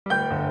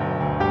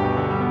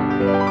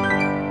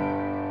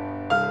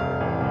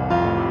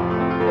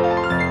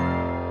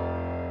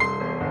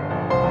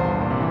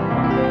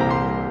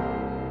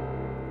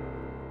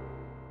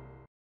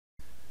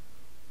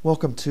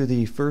Welcome to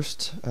the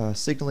first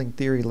signaling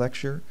theory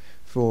lecture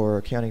for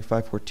Accounting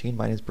 514.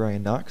 My name is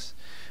Brian Knox.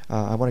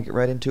 I want to get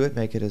right into it,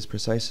 make it as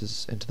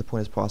precise and to the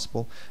point as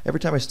possible. Every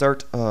time I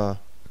start a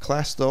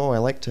class, though, I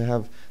like to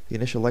have the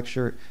initial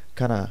lecture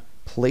kind of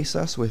place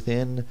us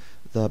within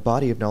the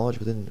body of knowledge,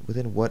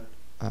 within what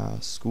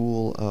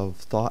school of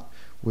thought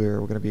we're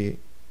going to be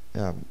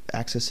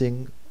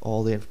accessing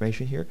all the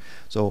information here.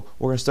 So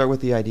we're going to start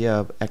with the idea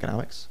of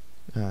economics.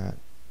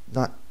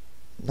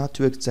 Not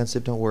too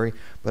extensive, don't worry,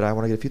 but I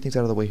want to get a few things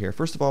out of the way here.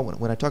 First of all,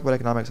 when I talk about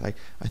economics, I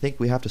think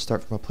we have to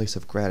start from a place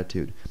of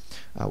gratitude.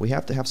 We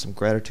have to have some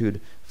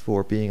gratitude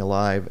for being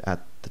alive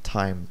at the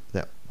time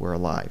that we're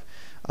alive.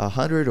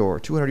 100 or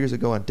 200 years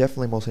ago, and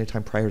definitely most any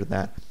time prior to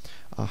that,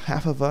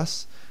 half of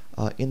us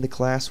in the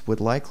class would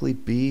likely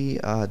be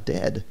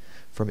dead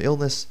from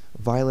illness,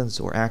 violence,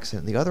 or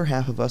accident. The other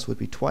half of us would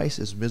be twice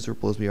as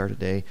miserable as we are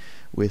today,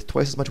 with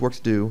twice as much work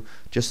to do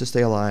just to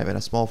stay alive, and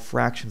a small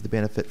fraction of the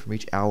benefit from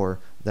each hour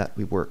that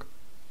we work.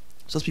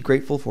 So let's be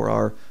grateful for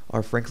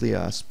our frankly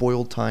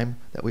spoiled time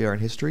that we are in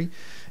history.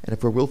 And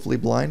if we're willfully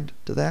blind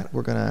to that,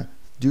 we're going to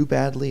do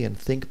badly and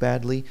think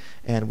badly.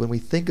 And when we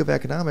think of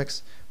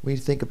economics, we need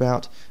to think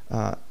about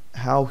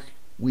how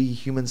we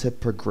humans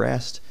have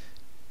progressed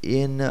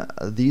in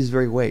these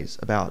very ways,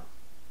 about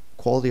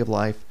quality of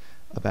life,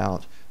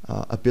 about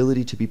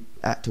ability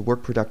to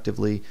work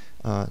productively,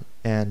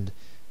 and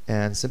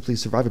simply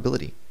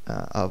survivability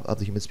of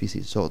the human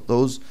species. So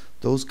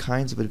those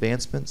kinds of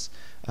advancements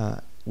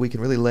we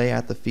can really lay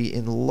at the feet,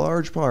 in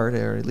large part,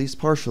 or at least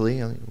partially.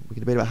 We can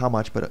debate about how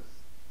much, but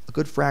a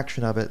good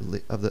fraction of it,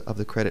 of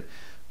the credit,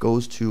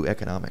 goes to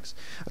economics.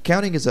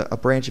 Accounting is a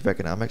branch of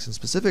economics, and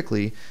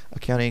specifically,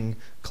 accounting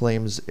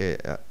claims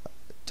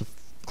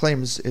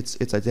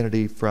its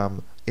identity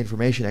from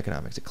information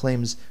economics. It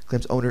claims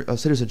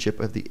citizenship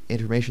of the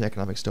information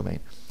economics domain.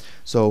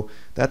 So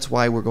that's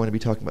why we're going to be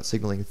talking about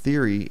signaling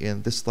theory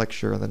in this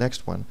lecture and the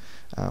next one.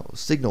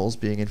 Signals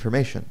being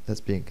information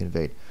that's being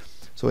conveyed.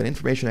 So in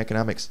information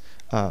economics,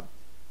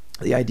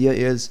 the idea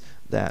is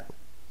that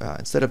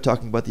instead of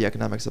talking about the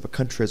economics of a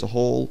country as a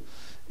whole,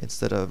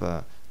 instead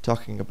of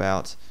talking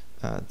about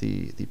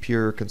the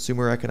pure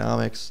consumer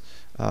economics,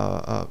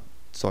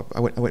 so I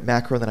went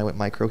macro, then I went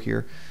micro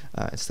here.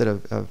 Instead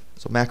of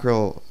so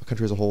macro,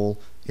 country as a whole,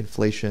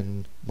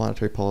 inflation,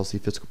 monetary policy,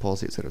 fiscal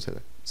policy, et cetera, et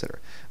cetera, et cetera.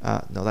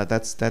 No,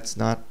 that's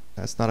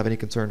not of any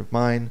concern of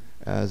mine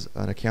as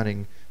an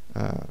accounting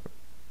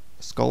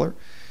scholar.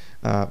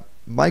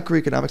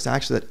 Microeconomics,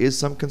 actually, that is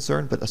some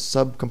concern, but a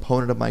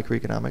subcomponent of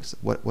microeconomics,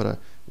 what a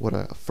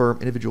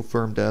individual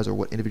firm does, or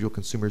what individual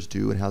consumers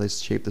do, and how they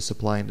shape the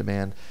supply and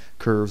demand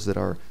curves that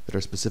are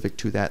specific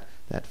to that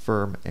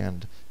firm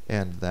and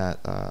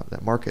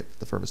that market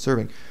the firm is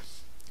serving.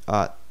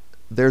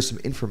 There's some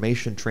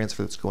information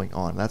transfer that's going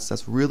on.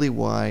 That's really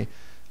why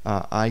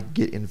I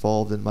get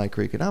involved in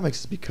microeconomics,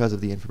 is because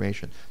of the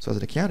information. So as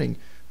an accounting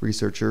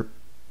researcher,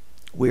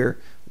 our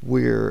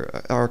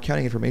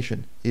accounting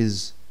information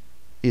is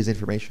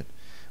information.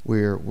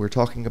 We're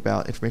talking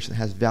about information that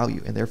has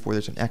value, and therefore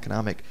there's an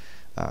economic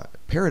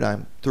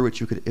paradigm through which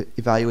you could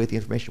evaluate the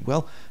information.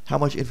 Well, how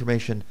much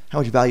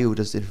value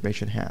does the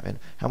information have, and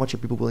how much are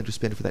people willing to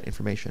spend for that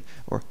information,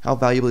 or how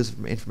valuable is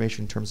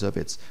information in terms of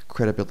its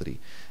credibility?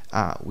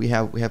 We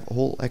have a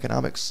whole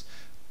economics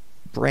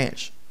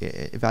branch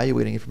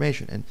evaluating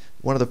information, and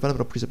one of the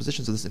fundamental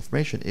presuppositions of this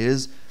information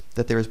is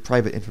that there is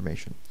private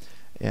information,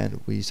 and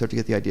we start to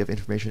get the idea of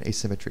information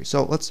asymmetry.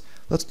 So let's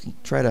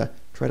try to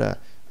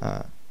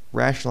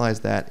rationalize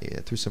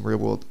that through some real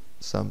world,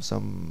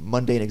 some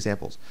mundane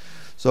examples.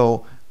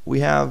 So we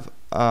have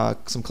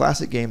some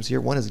classic games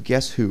here. One is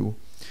Guess Who,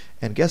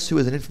 and Guess Who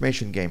is an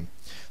information game.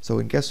 So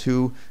in Guess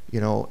Who,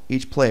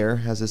 each player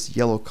has this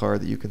yellow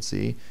card that you can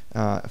see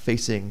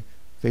facing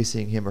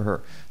him or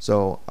her.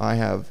 So I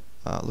have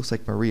looks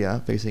like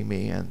Maria facing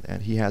me,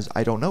 and he has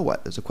I don't know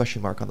what. There's a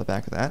question mark on the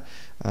back of that.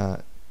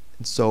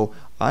 And so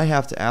I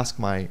have to ask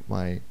the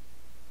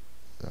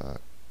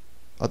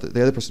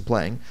other person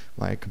playing,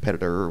 my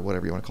competitor or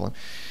whatever you want to call him.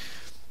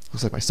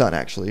 Looks like my son,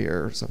 actually,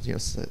 or something,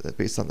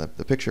 based on the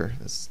picture.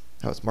 That's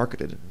how it's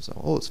marketed. So,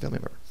 it's a family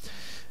member.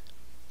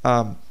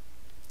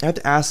 I have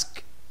to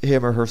ask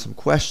him or her some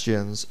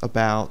questions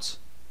about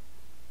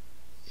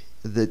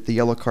the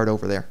yellow card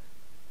over there,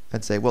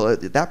 and say, well,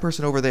 that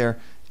person over there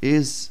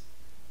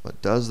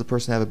does the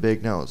person have a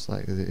big nose?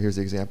 Like, here's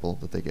the example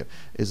that they give.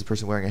 Is the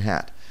person wearing a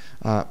hat?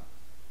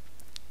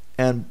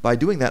 And by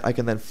doing that, I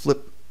can then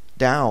flip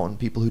down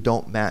people who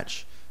don't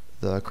match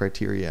the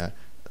criteria,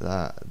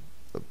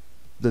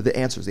 the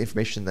answers, the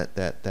information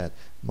that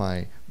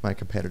my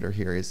competitor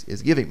here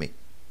is giving me,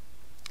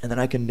 and then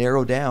I can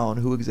narrow down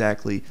who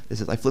exactly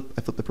this is. I flip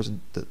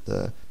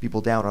the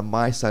people down on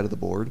my side of the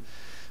board.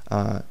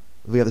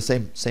 We have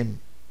the same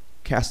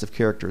cast of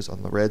characters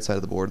on the red side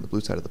of the board and the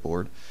blue side of the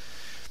board,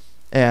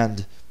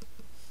 and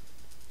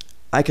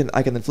I can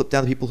then flip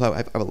down the people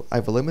who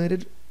I've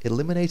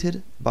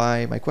eliminated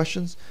by my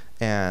questions,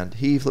 and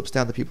he flips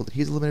down the people that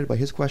he's eliminated by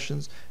his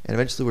questions, and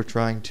eventually we're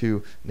trying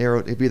to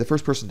be the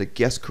first person to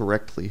guess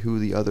correctly who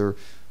the other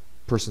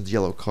person's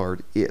yellow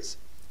card is.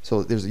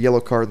 So there's a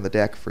yellow card in the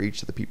deck for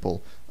each of the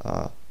people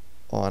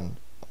on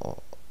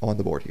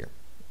the board here.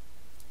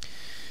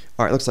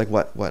 All right, looks like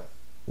what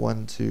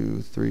 1,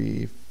 2,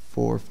 3,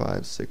 4,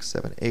 5, 6,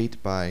 7,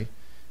 8 by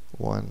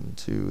 1,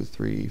 2,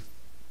 3,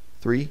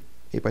 3,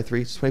 8 by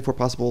 3. It's 24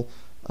 possible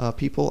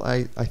people,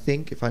 I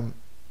think, if I'm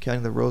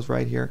counting the rows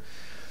right here.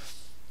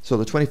 So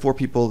the 24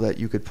 people that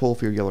you could pull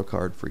for your yellow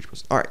card for each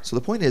person. All right, so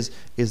the point is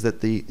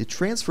that the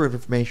transfer of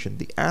information,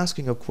 the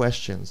asking of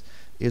questions,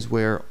 is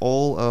where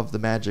all of the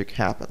magic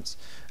happens.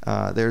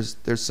 There's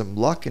some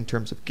luck in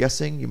terms of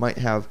guessing. You might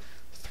have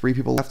 3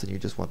 people left and you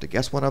just want to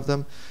guess one of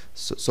them.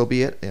 So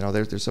be it.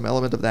 There's some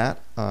element of that.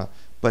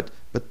 But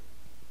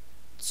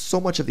so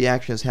much of the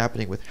action is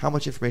happening with how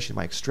much information am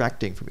I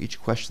extracting from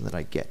each question that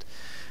I get.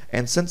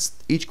 And since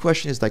each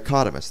question is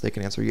dichotomous, they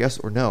can answer yes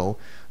or no,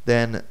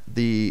 then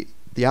the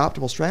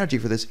optimal strategy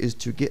for this is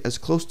to get as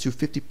close to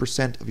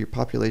 50% of your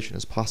population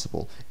as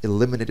possible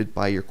eliminated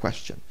by your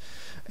question.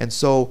 And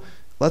so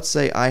let's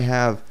say I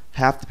have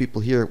half the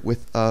people here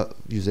with,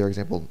 use their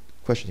example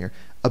question here,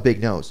 a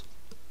big nose.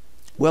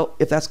 Well,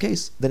 if that's the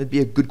case, then it'd be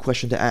a good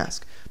question to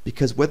ask,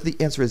 because whether the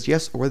answer is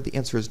yes or whether the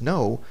answer is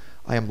no,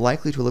 I am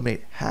likely to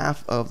eliminate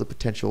half of the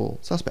potential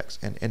suspects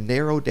and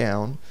narrow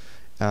down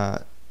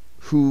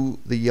who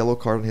the yellow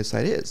card on his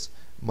side is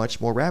much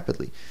more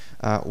rapidly.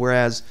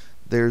 Whereas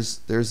there's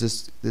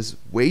this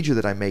wager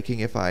that I'm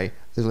making if there's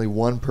only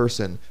one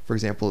person, for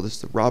example,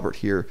 this is Robert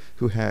here,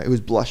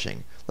 who's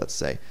blushing, let's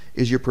say.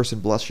 Is your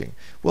person blushing?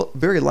 Well,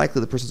 very likely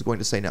the person's going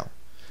to say no.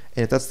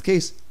 And if that's the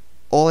case,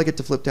 all I get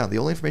to flip down. The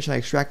only information I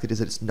extracted is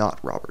that it's not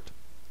Robert.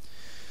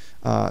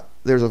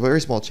 There's a very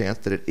small chance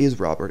that it is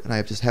Robert, and I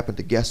have just happened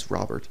to guess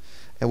Robert.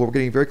 And we're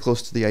getting very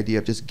close to the idea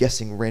of just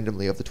guessing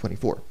randomly of the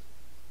 24.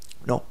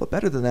 No, but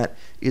better than that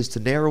is to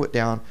narrow it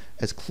down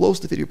as close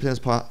to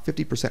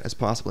 50% as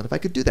possible. And if I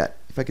could do that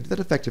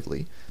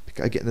effectively,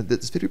 again,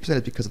 this 50%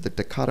 is because of the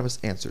dichotomous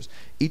answers.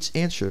 Each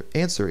answer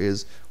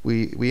is,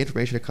 we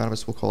information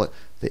economists will call it,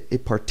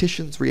 it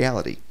partitions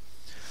reality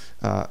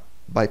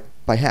by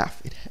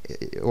half.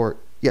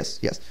 Yes.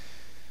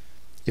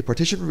 It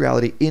partitions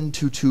reality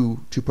into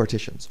two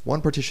partitions.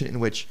 One partition in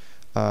which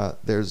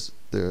there's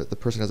the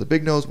person has a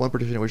big nose, one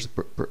partition in which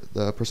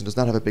the person does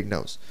not have a big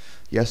nose.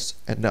 Yes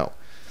and no.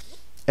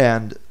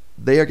 And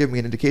they are giving me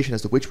an indication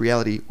as to which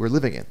reality we're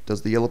living in.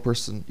 Does the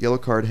yellow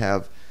card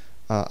have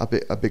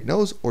a big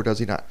nose, or does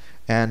he not?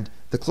 And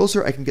the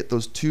closer I can get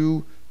those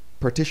two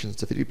partitions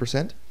to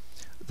 50%,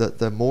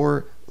 the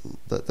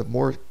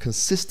more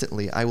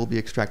consistently I will be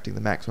extracting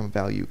the maximum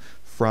value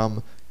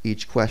from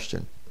each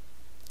question.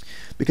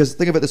 Because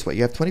think of it this way: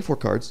 you have 24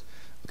 cards.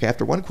 Okay,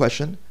 after one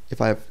question,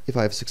 if I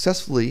have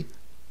successfully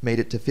made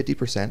it to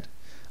 50%,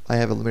 I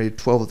have eliminated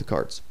 12 of the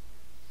cards.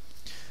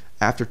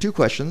 After 2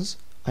 questions,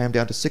 I am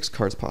down to 6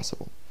 cards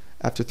possible.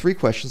 After 3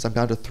 questions, I'm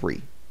down to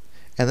 3.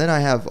 And then I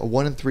have a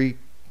 1 in 3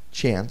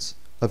 chance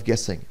of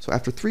guessing. So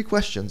after 3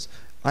 questions,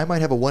 I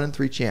might have a 1 in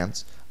 3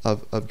 chance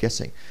of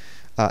guessing.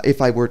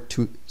 If I were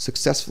to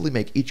successfully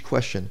make each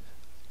question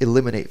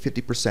eliminate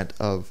 50%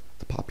 of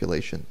the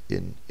population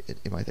on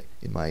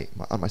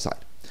my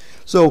side.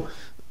 So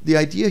the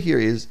idea here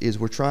is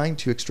we're trying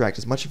to extract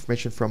as much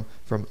information from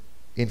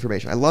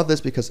information. I love this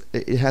because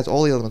it has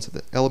all the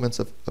elements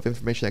of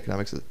information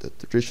economics, the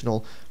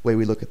traditional way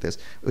we look at this.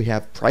 We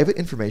have private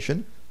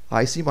information.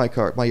 I see my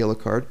yellow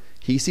card.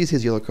 He sees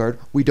his yellow card.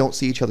 We don't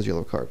see each other's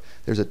yellow card.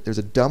 There's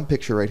a dumb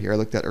picture right here. I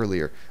looked at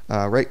earlier.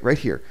 Right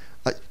here.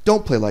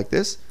 Don't play like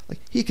this. Like,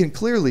 he can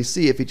clearly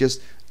see if he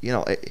just,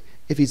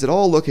 if he's at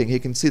all looking, he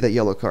can see that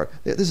yellow card.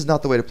 This is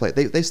not the way to play.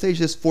 They staged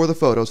this for the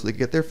photo so they can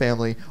get their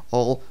family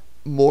all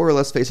more or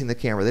less facing the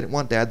camera. They didn't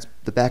want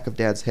the back of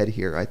Dad's head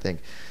here, I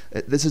think.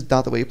 This is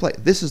not the way you play.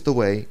 This is the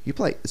way you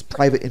play. It's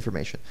private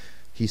information.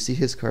 He sees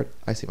his card,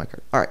 I see my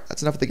card. All right,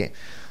 that's enough of the game.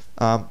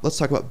 Let's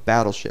talk about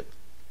Battleship.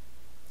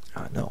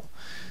 No.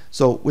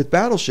 So with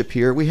Battleship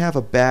here, we have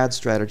a bad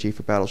strategy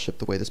for Battleship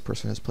the way this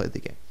person has played the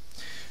game.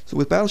 So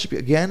with Battleship,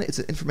 again, it's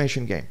an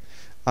information game.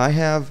 I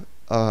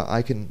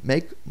can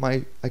make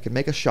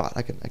a shot.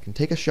 I can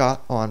take a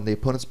shot on the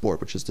opponent's board,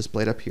 which is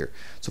displayed up here.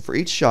 So for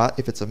each shot,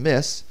 if it's a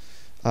miss,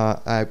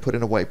 I put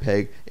in a white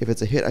peg. If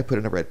it's a hit, I put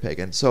in a red peg.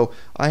 And so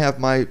I have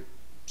my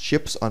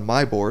ships on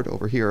my board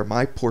over here,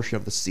 my portion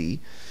of the sea,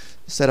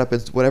 set up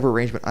as whatever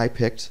arrangement I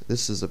picked.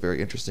 This is a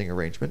very interesting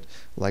arrangement,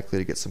 likely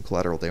to get some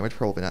collateral damage,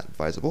 probably not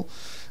advisable,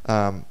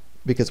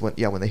 because when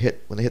they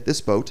hit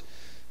this boat,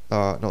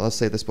 no, let's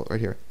say this boat right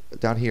here,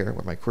 down here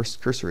where my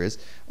cursor is,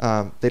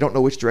 they don't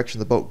know which direction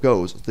the boat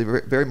goes. They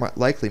very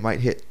likely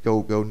might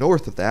go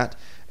north of that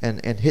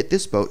and hit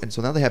this boat, and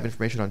so now they have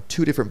information on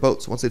 2 different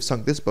boats. Once they've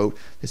sunk this boat,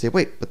 they say,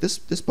 wait, but this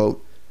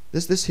boat,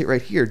 this hit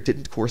right here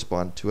didn't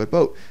correspond to a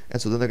boat, and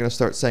so then they're going to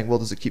start saying, well,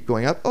 does it keep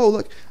going up? Oh,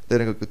 look, they're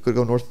going to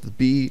go north of the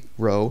B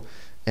row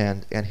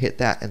and hit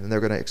that, and then they're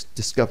going to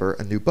discover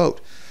a new boat.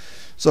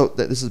 So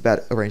this is a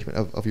bad arrangement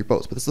of your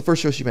boats. But this is the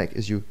first choice you make,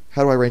 is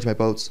how do I arrange my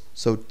boats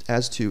so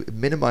as to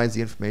minimize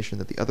the information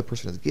that the other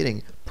person is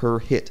getting per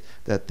hit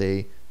that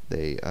they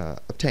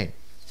obtain.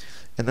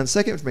 And then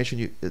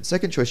the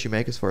second choice you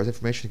make as far as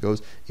information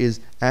goes is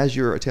as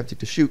you're attempting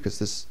to shoot,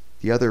 because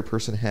the other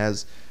person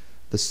has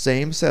the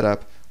same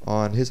setup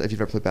on his, if you've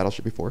never played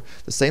Battleship before,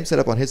 the same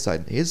setup on his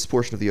side. His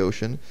portion of the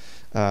ocean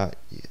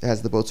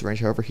has the boats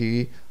arranged however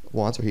he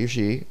wants, or he or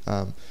she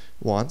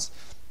wants.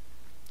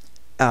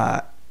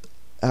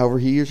 However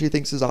he or she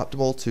thinks is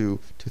optimal to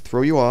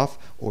throw you off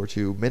or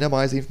to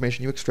minimize the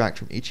information you extract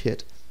from each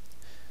hit.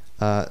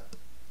 And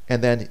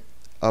then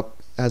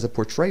as a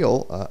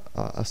portrayal,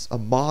 a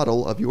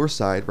model of your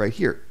side right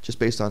here, just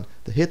based on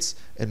the hits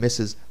and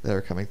misses that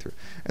are coming through.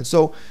 And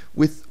so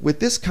with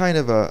this kind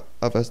of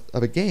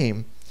a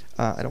game,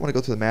 I don't want to go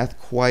through the math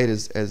quite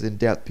as in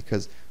depth,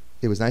 because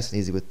it was nice and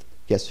easy with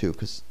Guess Who,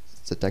 because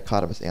it's a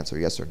dichotomous answer,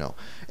 yes or no.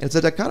 And it's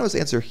a dichotomous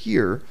answer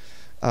here,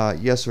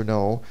 yes or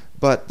no,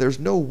 but there's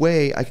no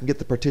way I can get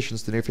the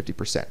partitions to near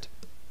 50%.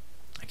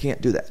 I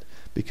can't do that,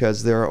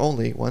 because there are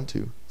only 1,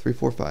 2, 3,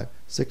 4, 5,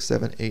 6,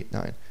 7, 8,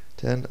 9,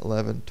 10,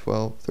 11,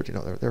 12, 13,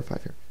 no, there are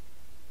 5 here.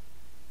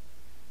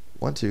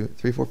 1, 2,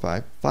 3, 4,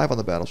 5, 5 on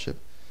the battleship.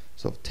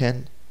 So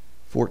 10,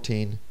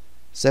 14,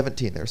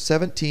 17. There are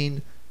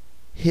 17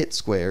 hit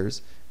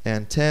squares,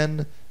 and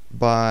 10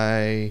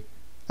 by,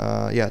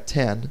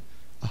 10,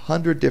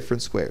 100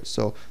 different squares.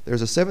 So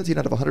there's a 17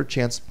 out of 100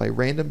 chance by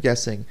random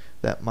guessing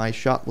that my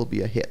shot will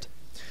be a hit.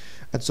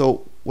 And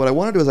so what I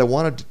want to do is I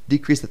want to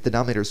decrease the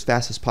denominator as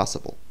fast as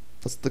possible.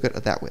 Let's look at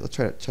it that way. Let's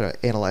try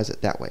to analyze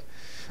it that way.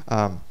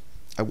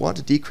 I want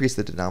to decrease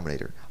the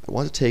denominator. I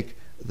want to take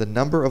the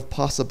number of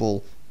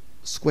possible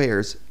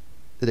squares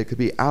that it could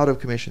be out of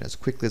commission as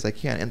quickly as I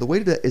can. And the way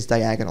to do that is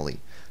diagonally.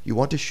 You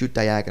want to shoot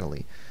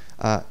diagonally.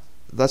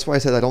 That's why I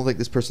said I don't think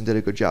this person did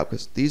a good job,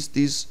 because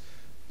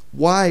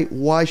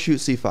why shoot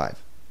C5?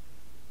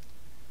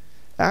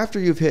 After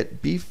you've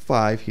hit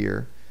B5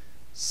 here,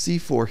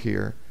 C4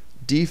 here,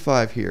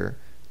 D5 here,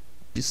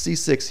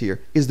 C6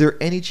 here, is there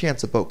any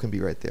chance a boat can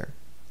be right there?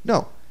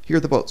 No. Here are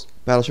the boats.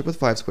 Battleship with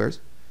 5 squares.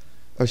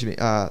 Oh, excuse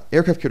me.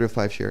 Aircraft carrier with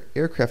 5 shares.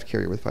 Aircraft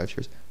carrier with 5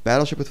 shares.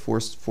 Battleship with 4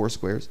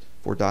 squares,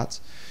 4 dots.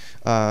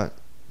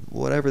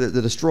 Whatever,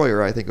 the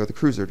destroyer, I think, or the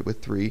cruiser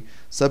with 3.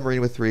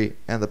 Submarine with 3.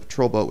 And the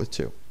patrol boat with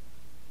 2.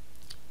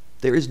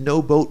 There is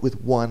no boat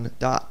with 1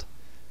 dot.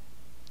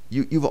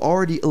 You've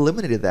already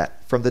eliminated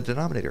that from the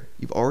denominator.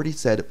 You've already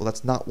said, well,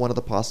 that's not one of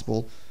the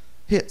possible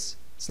hits.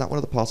 It's not one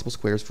of the possible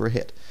squares for a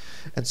hit.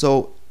 And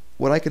so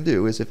what I can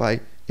do is if I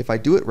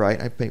do it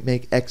right, I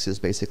make X's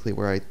basically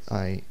where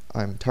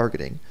I'm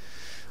targeting.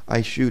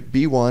 I shoot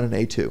B1 and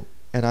A2,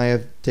 and I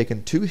have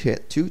taken two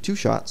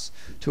shots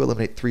to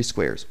eliminate 3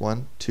 squares.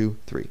 1, 2,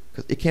 3.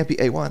 Because it can't be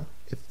A1.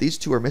 If these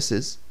 2 are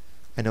misses,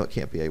 I know it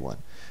can't be A1.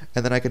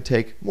 And then I can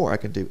take more. I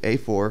can do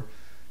A4,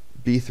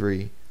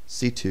 B3,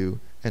 C2,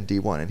 and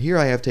D1. And here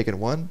I have taken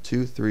 1,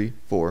 2, 3,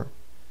 4,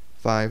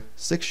 5,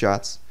 6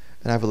 shots,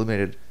 and I've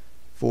eliminated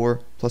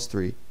 4 plus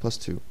 3 plus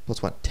 2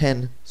 plus 1,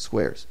 10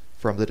 squares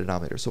from the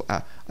denominator. So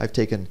I've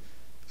taken,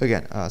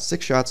 again,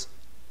 6 shots,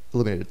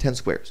 eliminated 10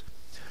 squares.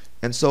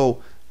 And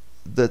so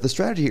the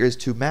strategy here is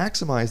to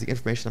maximize the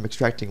information I'm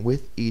extracting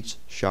with each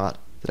shot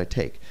that I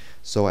take,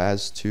 so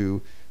as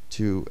to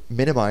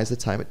minimize the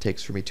time it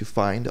takes for me to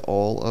find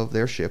all of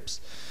their ships.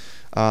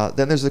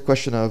 Then there's the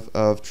question of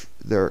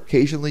there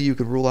occasionally you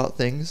can rule out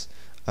things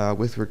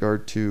with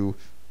regard to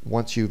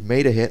once you've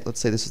made a hit. Let's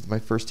say this is my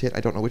first hit.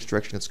 I don't know which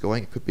direction it's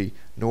going. It could be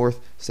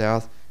north,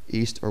 south,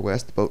 east, or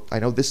west. The boat, I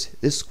know this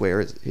square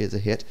is a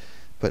hit,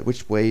 but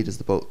which way does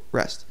the boat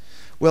rest?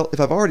 Well, if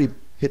I've already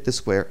hit this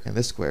square and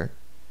this square,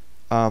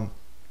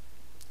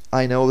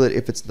 I know that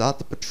if it's not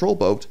the patrol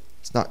boat,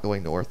 it's not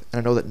going north, and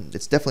I know that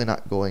it's definitely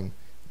not going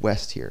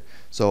west here.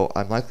 So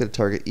I'm likely to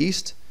target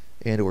east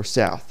and or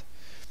south.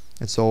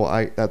 And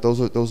so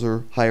those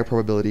are higher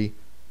probability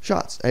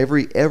shots.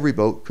 Every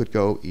boat could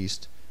go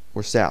east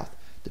or south,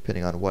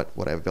 depending on what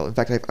I've built. In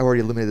fact, I've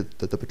already eliminated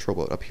the patrol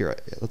boat up here.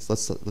 Let's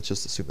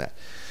just assume that.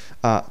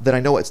 Then I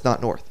know it's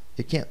not north.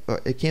 It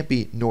can't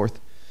be north.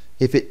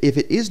 If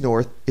it is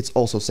north, it's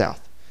also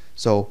south.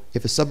 So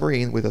if a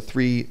submarine with a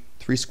three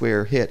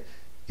square hit,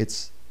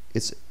 it's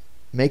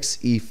makes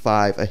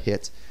E5 a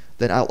hit,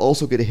 then I'll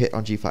also get a hit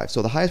on G5.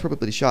 So the highest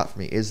probability shot for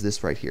me is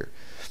this right here.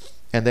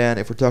 And then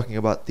if we're talking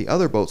about the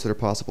other boats that are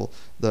possible,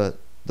 the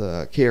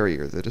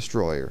carrier, the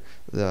destroyer,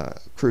 the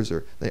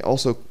cruiser, they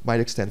also might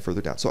extend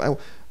further down. So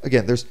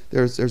again,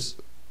 there's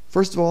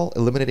first of all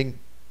eliminating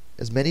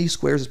as many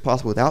squares as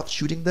possible without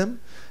shooting them,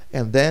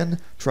 and then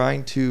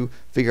trying to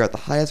figure out the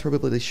highest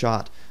probability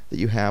shot that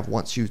you have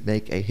once you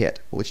make a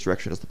hit. Which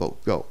direction does the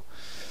boat go?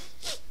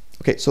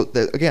 Okay, so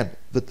again,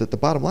 the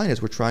bottom line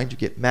is we're trying to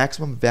get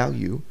maximum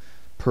value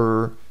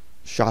per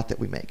shot that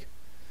we make.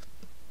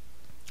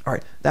 All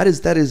right, that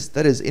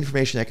is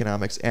information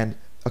economics, and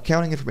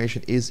accounting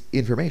information is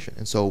information.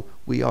 And so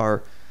we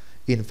are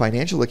in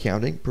financial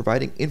accounting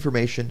providing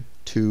information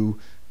to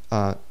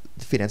the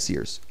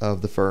financiers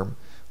of the firm.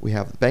 We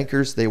have the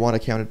bankers; they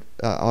want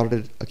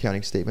audited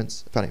accounting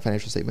statements,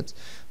 financial statements.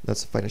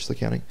 That's financial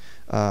accounting.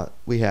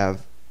 We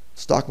have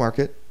stock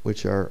market,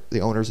 which are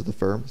the owners of the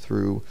firm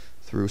through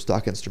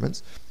stock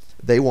instruments.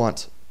 They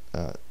want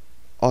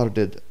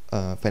audited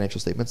financial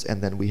statements,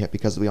 and then we have,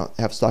 because we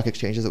have stock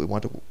exchanges that we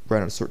want to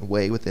run in a certain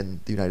way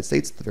within the United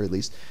States at the very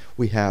least,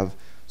 we have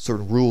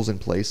certain rules in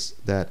place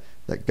that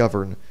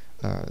govern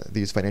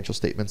these financial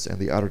statements and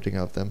the auditing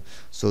of them,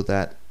 so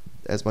that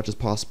as much as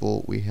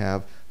possible we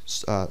have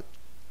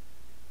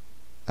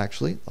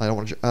actually I don't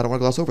want to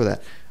gloss over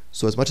that.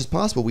 So as much as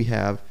possible we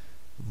have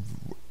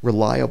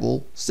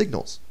reliable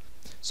signals.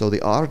 So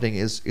the auditing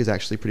is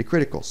actually pretty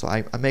critical. So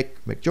I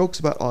make jokes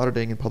about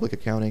auditing and public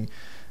accounting,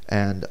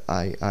 and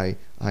I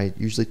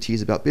usually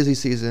tease about busy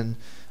season.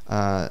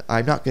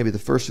 I'm not going to be the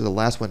first or the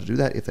last one to do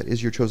that. If that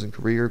is your chosen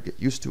career, get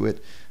used to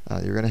it.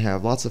 You're going to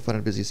have lots of fun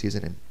in busy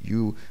season, and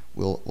you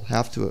will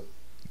have to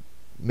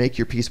make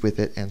your peace with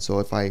it. And so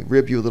if I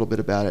rib you a little bit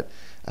about it,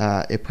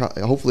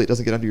 hopefully it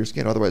doesn't get under your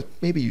skin. Otherwise,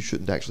 maybe you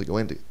shouldn't actually go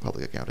into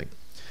public accounting.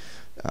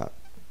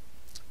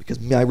 Because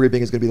my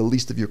ribbing is going to be the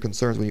least of your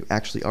concerns when you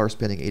actually are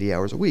spending 80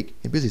 hours a week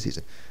in busy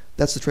season.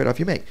 That's the trade-off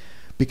you make,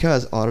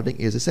 because auditing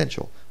is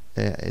essential.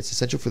 It's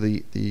essential for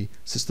the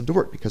system to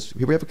work, because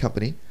here we have a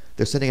company,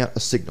 they're sending out a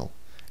signal,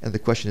 and the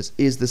question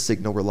is this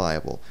signal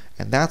reliable?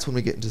 And that's when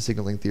we get into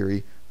signaling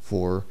theory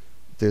for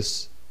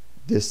this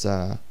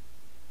lecture.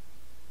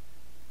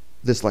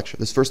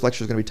 This first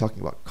lecture is going to be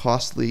talking about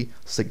costly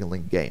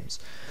signaling games.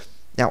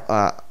 Now,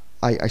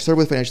 I started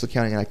with financial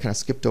accounting, and I kind of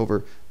skipped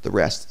over the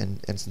rest,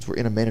 and since we're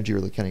in a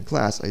managerial accounting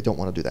class, I don't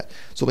want to do that.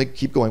 So let me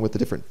keep going with the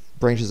different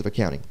branches of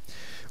accounting.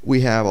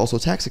 We have also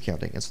tax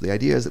accounting, and so the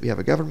idea is that we have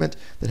a government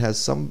that has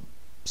some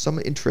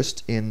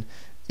interest in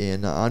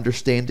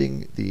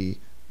understanding the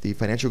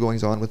financial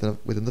goings on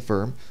within the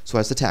firm, so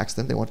as to tax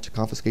them. They want to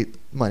confiscate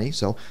money,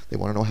 so they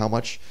want to know how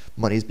much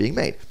money is being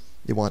made.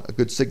 They want a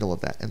good signal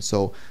of that, and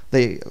so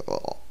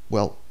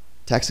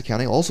tax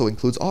accounting also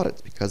includes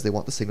audits, because they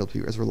want the signal to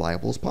be as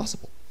reliable as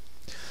possible.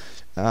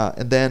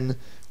 And then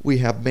we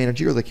have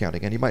managerial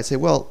accounting, and you might say,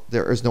 well,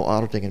 there is no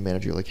auditing in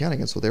managerial accounting,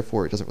 and so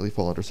therefore it doesn't really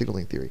fall under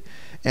signaling theory.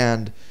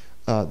 And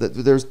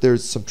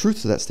there's some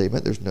truth to that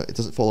statement. It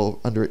doesn't follow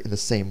under it in the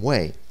same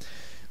way.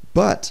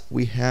 But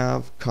we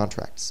have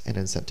contracts and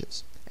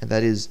incentives, and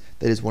that is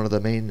one of the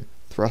main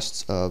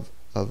thrusts of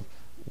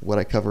what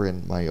I cover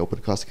in my open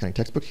cost accounting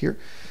textbook here.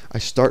 I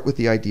start with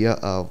the idea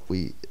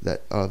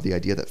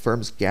that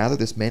firms gather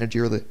this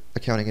managerial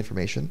accounting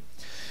information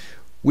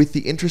with the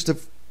interest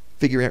of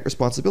figuring out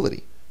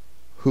responsibility.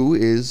 Who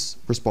is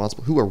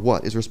responsible? Who or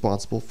what is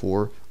responsible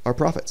for our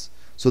profits,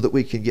 so that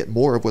we can get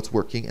more of what's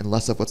working and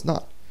less of what's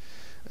not.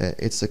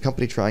 It's a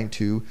company trying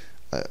to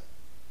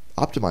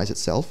optimize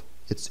itself,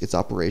 its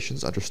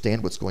operations,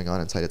 understand what's going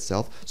on inside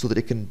itself, so that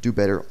it can do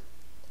better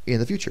in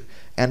the future.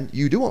 And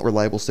you do want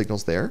reliable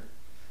signals there,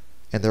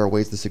 and there are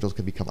ways the signals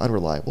can become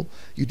unreliable.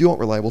 You do want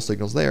reliable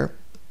signals there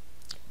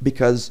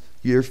because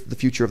the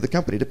future of the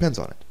company depends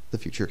on it. The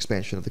future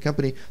expansion of the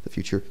company, the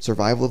future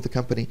survival of the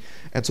company.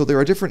 And so there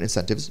are different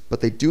incentives,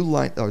 but they do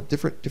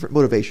different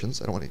motivations.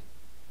 I'm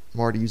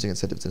already using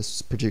incentives in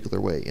a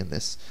particular way in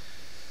this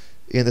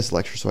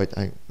lecture, so I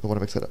don't want to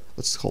mix that up.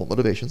 Let's call it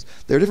motivations.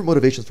 There are different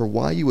motivations for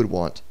why you would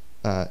want,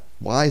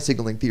 why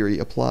signaling theory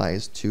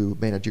applies to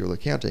managerial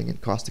accounting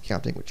and cost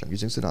accounting, which I'm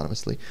using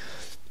synonymously,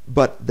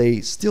 but they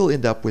still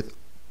end up with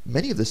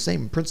many of the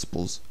same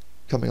principles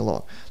coming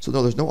along. So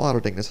no, there's no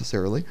auditing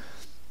necessarily,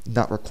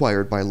 not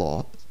required by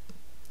law,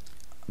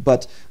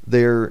 but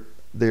there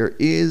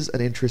is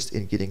an interest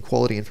in getting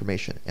quality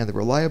information, and the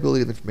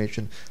reliability of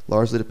information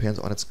largely depends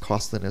on its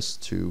costliness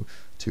to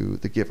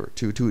the giver,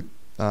 to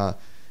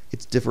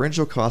its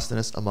differential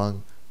costliness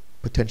among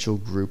potential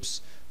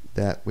groups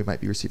that we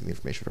might be receiving the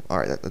information from. All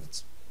right,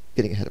 that's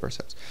getting ahead of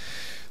ourselves.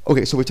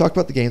 Okay, so we talked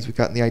about the games. We've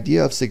gotten the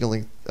idea of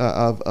signaling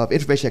of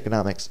information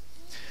economics,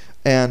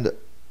 and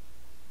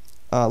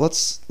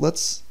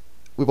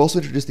we've also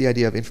introduced the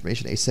idea of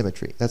information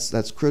asymmetry.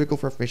 That's critical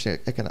for information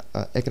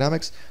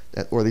economics,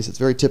 or at least it's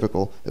very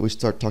typical that we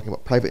start talking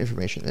about private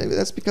information.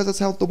 That's because that's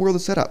how the world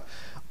is set up.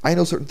 I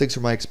know certain things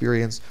from my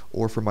experience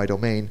or from my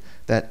domain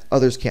that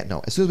others can't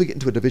know. As soon as we get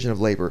into a division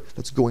of labor,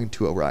 that's going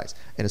to arise.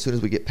 And as soon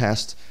as we get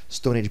past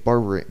Stone Age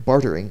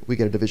bartering, we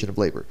get a division of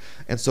labor.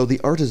 And so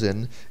the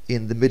artisan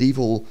in the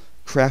medieval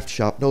craft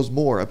shop knows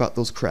more about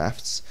those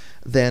crafts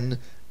than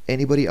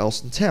anybody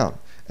else in town.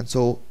 And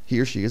so he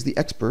or she is the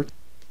expert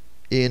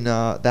in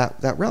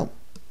that realm.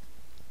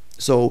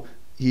 So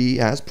he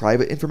has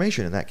private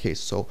information in that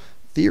case. So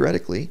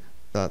theoretically,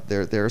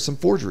 there are some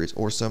forgeries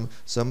or some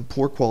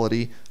poor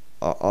quality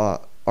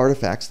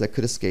artifacts that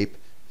could escape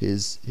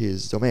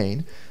his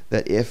domain,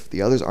 that if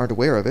the others aren't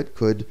aware of it,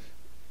 could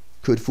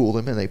fool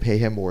them, and they pay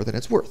him more than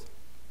it's worth.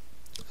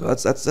 So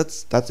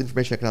that's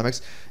information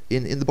economics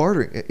in the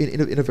bartering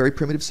in a very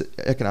primitive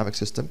economic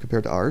system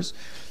compared to ours.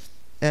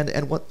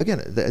 And what,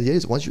 again, the idea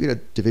is once you get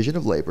a division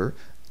of labor,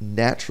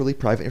 naturally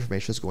private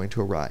information is going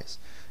to arise.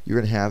 You're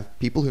going to have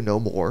people who know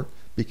more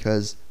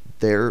because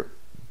their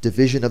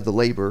division of the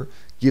labor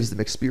gives them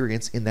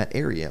experience in that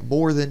area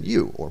more than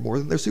you, or more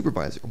than their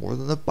supervisor, or more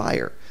than the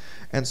buyer.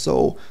 And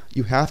so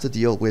you have to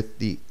deal with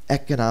the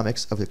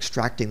economics of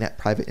extracting that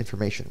private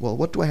information. Well,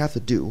 what do I have to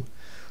do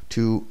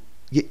to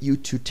get you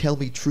to tell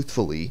me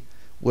truthfully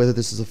whether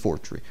this is a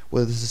forgery,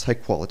 whether this is high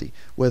quality,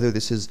 whether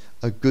this is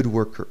a good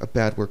worker, a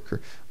bad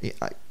worker,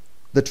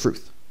 the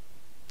truth.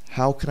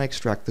 How can I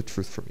extract the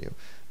truth from you?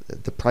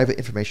 The private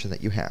information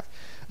that you have,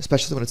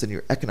 especially when it's in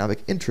your economic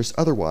interest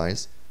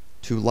otherwise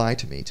to lie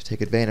to me, to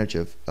take advantage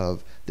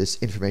of this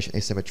information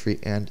asymmetry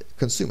and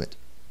consume it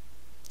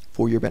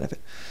for your benefit.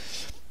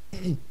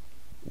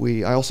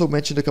 I also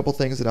mentioned a couple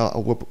things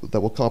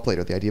that will come up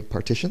later. The idea of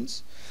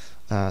partitions,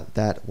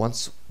 that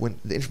when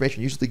the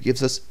information usually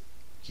gives us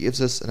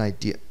an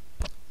idea.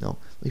 No,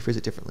 let me phrase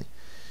it differently.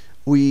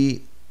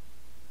 We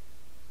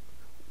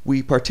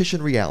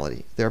partition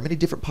reality. There are many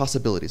different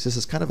possibilities. This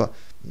is kind of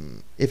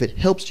if it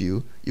helps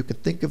you, you can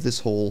think of this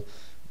whole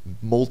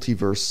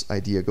multiverse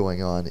idea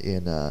going on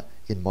in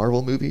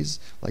Marvel movies,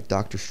 like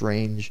Doctor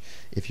Strange,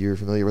 if you're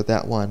familiar with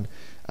that one,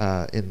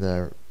 a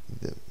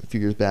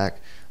few years back,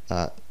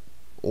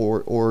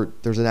 or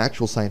there's an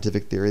actual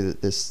scientific theory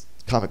that this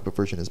comic book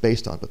version is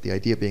based on. But the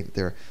idea being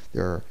that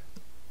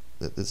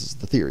this is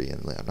the theory,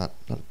 and I'm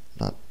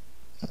not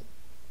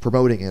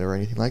promoting it or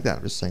anything like that.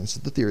 I'm just saying this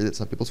is the theory that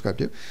some people ascribe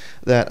to,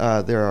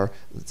 that there are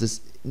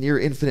this near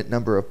infinite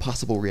number of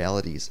possible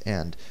realities,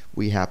 and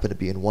we happen to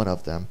be in one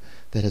of them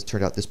that has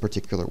turned out this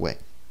particular way.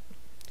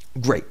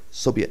 Great,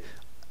 so be it.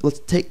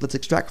 Let's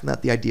extract from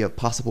that the idea of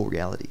possible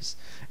realities,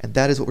 and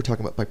that is what we're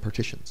talking about by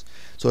partitions.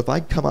 So if I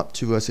come up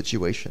to a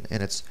situation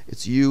and it's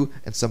you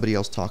and somebody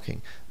else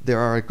talking, there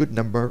are a good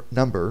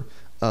number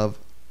of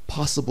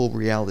possible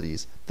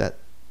realities that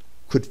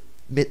could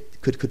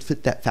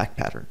fit that fact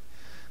pattern.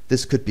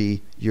 This could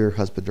be your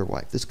husband or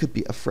wife. This could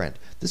be a friend.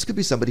 This could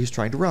be somebody who's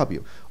trying to rob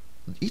you.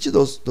 Each of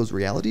those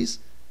realities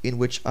in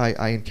which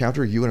I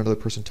encounter you and another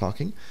person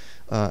talking,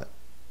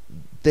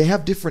 they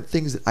have different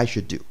things that I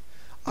should do.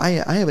 I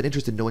have an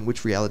interest in knowing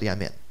which reality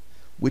I'm in,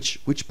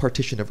 which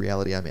partition of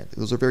reality I'm in.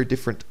 Those are very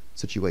different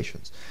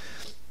situations.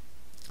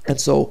 And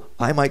so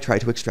I might try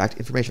to extract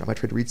information. I might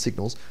try to read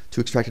signals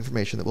to extract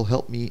information that will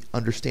help me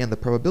understand the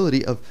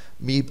probability of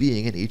me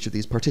being in each of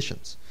these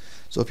partitions.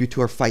 So if you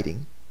two are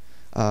fighting,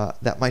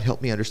 that might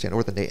help me understand,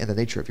 or the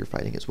nature of your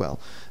fighting as well.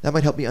 That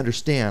might help me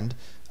understand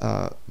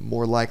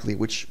more likely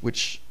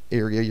which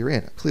area you're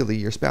in. Clearly,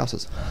 your spouse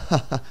is.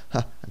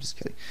 I'm just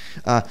kidding.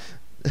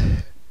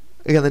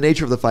 Again, the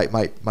nature of the fight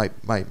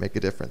might make a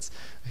difference.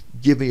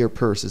 Give me your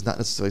purse is not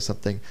necessarily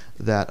something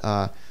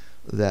that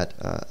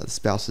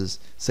spouses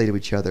say to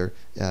each other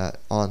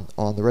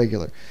on the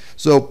regular.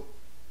 So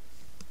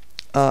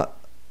we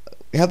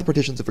have the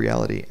partitions of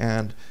reality,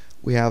 and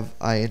we have,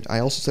 I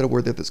also said a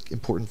word that's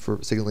important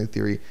for signaling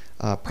theory,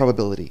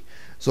 probability.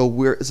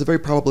 So it's a very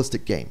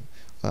probabilistic game.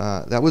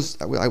 I was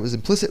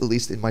implicit, at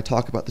least in my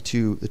talk about the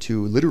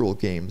two literal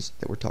games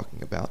that we're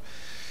talking about.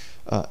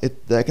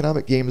 The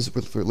economic games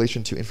with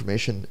relation to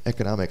information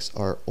economics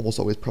are almost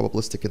always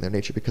probabilistic in their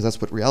nature because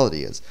that's what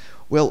reality is.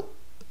 Well,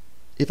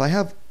 if I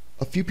have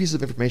a few pieces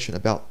of information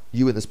about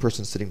you and this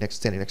person standing next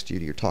to you,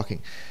 you're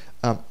talking,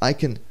 I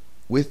can,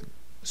 with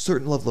a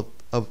certain level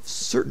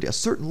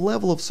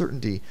of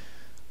certainty,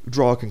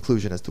 draw a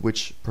conclusion as to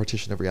which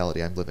partition of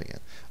reality I'm living in.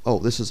 Oh,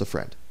 this is a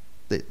friend,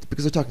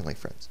 because they're talking like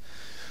friends.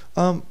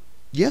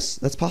 Yes,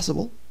 that's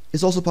possible.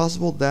 It's also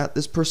possible that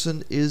this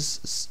person is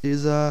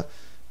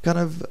kind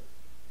of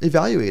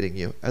evaluating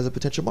you as a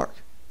potential mark,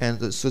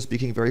 and so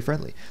speaking very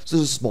friendly. So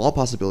there's a small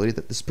possibility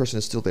that this person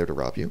is still there to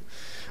rob you,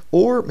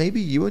 or maybe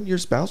you and your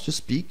spouse just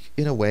speak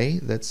in a way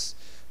that's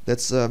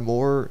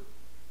more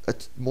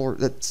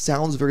that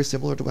sounds very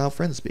similar to how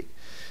friends speak.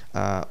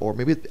 Or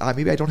maybe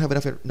I don't have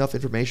enough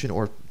information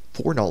or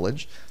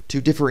foreknowledge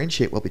to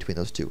differentiate well between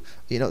those two.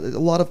 There's a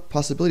lot of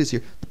possibilities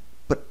here,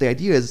 but the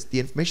idea is the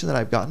information that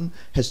I've gotten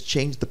has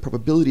changed the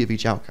probability of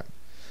each outcome.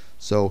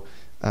 So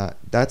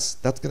that's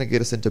going to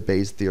get us into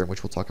Bayes' theorem,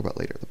 which we'll talk about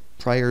later. The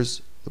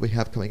priors that we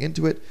have coming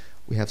into it,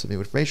 we have some new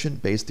information.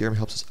 Bayes' theorem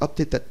helps us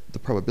update the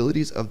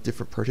probabilities of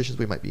different partitions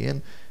we might be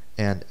in,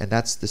 and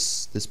that's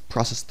this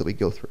process that we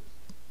go through.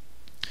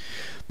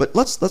 But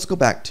let's go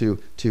back to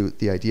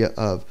the idea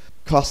of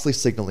costly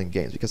signaling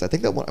games, because I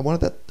think that I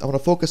want to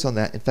focus on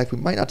that. In fact, we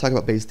might not talk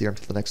about Bayes' theorem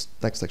until the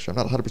next lecture. I'm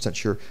not 100%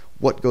 sure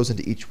what goes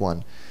into each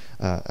one.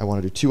 I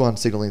want to do 2 on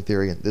signaling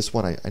theory, and this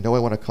one I know I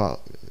want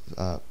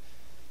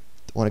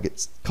to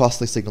get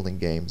costly signaling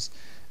games,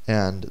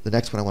 and the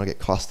next one I want to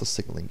get costless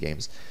signaling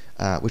games,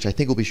 which I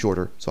think will be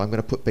shorter. So I'm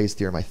going to put Bayes'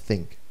 theorem. I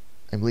think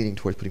I'm leaning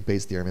towards putting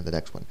Bayes' theorem in the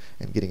next one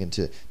and getting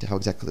into how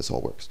exactly this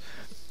all works.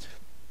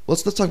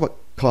 Let's talk about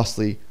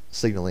costly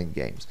signaling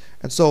games,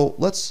 and so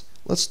let's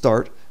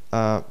start.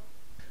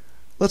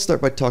 Let's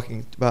start by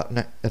talking about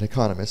an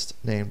economist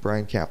named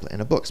Brian Kaplan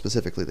and a book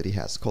specifically that he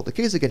has called The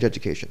Case Against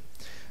Education.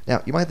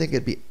 Now, you might think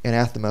it'd be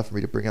anathema for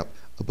me to bring up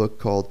a book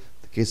called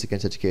The Case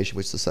Against Education,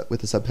 which is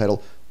with the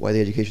subtitle "Why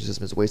the Education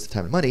System is a Waste of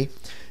Time and Money,"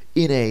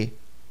 in a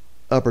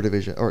upper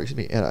division, or excuse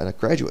me, in a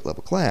graduate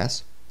level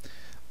class.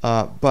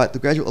 But the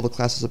graduate level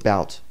class is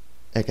about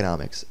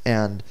economics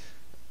and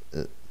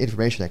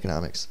information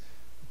economics,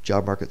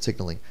 job market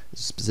signaling,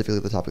 specifically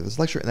the topic of this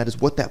lecture, and that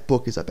is what that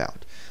book is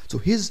about. So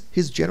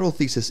his general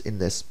thesis in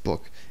this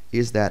book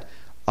is that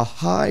a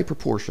high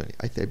proportion,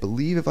 I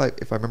believe, if I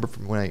remember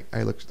from when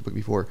I looked at the book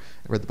before,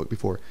 I read the book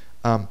before,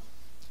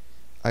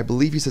 I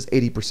believe he says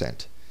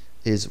 80%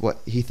 is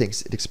what he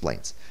thinks it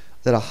explains.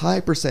 That a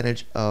high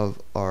percentage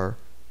of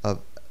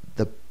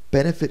the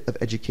benefit of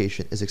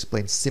education is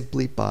explained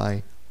simply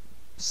by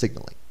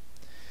signaling.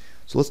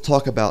 So let's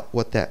talk about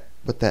what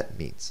that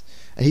means.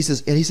 And he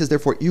says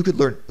therefore you could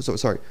learn. So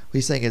sorry, what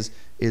he's saying is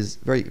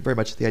very very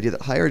much the idea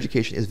that higher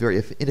education is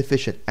very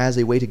inefficient as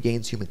a way to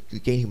gain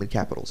human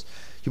capitals,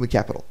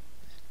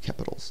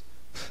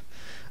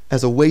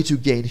 as a way to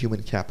gain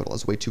human capital,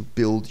 as a way to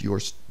build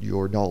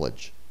your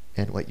knowledge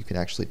and what you can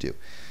actually do.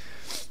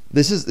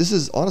 This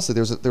is honestly,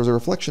 there's a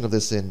reflection of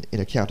this in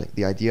accounting.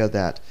 The idea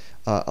that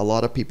a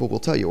lot of people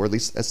will tell you, or at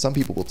least as some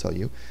people will tell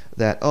you,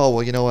 that, oh,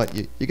 well, you know what,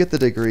 you get the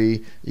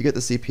degree, you get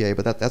the CPA,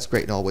 but that's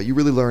great and all. What you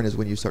really learn is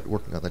when you start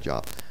working on the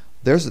job.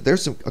 There's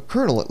a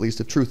kernel, at least,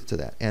 of truth to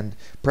that, and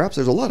perhaps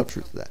there's a lot of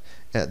truth to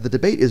that. The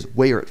debate is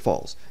where it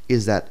falls.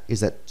 Is that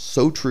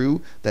so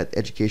true that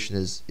education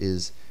is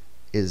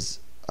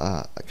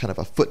kind of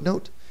a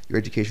footnote? Your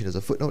education is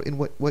a footnote in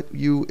what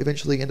you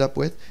eventually end up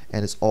with,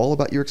 and it's all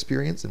about your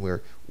experience. And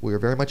we're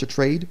very much a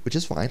trade, which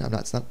is fine. I'm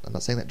not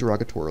saying that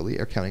derogatorily,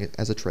 or counting it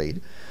as a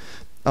trade.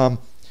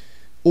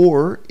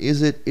 Or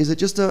is it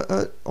just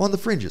a on the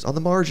fringes, on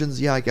the margins?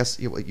 Yeah, I guess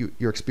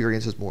your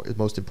experience is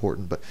most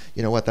important, but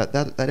you know what,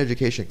 that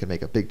education can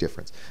make a big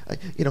difference.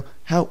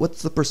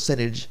 What's the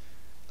percentage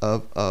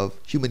of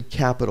human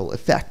capital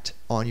effect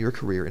on your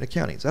career in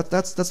accounting? So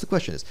that's the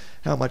question: is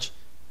how much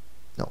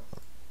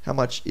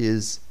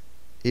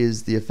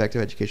is the effect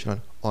of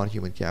education on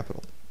human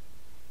capital?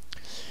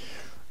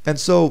 And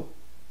so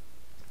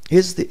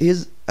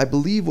I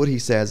believe what he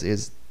says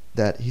is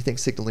that he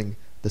thinks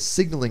the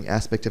signaling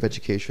aspect of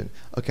education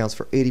accounts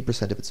for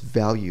 80% of its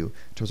value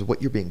in terms of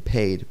what you're being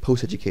paid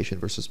post-education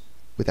versus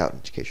without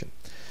education.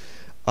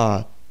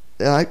 And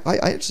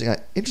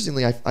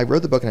interestingly, I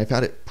read the book and I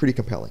found it pretty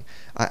compelling.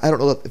 I don't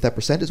know if that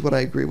percent is what I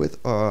agree with.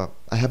 I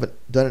haven't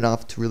done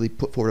enough to really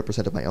put forward a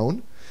percent of my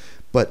own,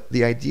 but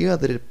the idea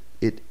that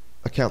it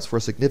accounts for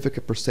a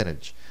significant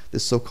percentage,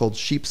 this so-called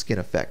sheepskin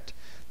effect,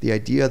 the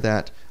idea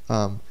that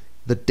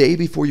the day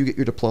before you get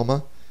your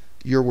diploma,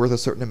 you're worth a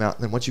certain amount,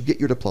 and then once you get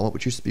your diploma,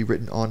 which used to be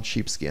written on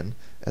sheepskin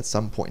at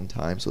some point in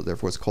time, so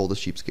therefore it's called a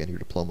sheepskin, your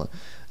diploma,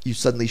 you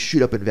suddenly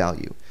shoot up in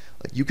value.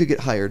 Like, you could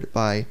get hired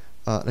by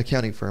an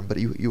accounting firm, but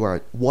you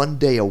are 1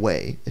 day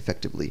away,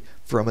 effectively,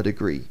 from a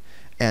degree,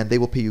 and they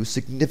will pay you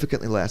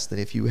significantly less than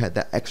if you had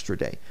that extra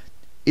day.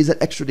 Is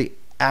that extra day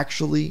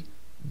actually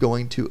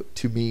going to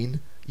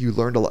mean you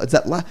learned a lot? It's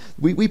that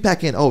we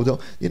pack in. Oh,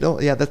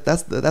 yeah.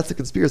 That's the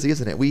conspiracy,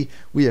 isn't it?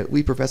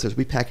 We professors,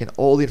 we pack in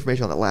all the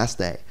information on that last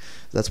day.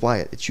 That's why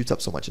it shoots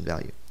up so much in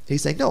value. And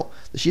he's saying no.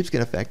 The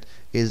sheepskin effect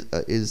is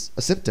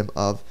a symptom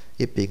of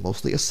it being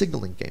mostly a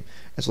signaling game.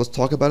 And so let's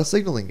talk about a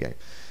signaling game.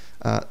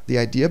 The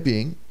idea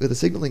being, with a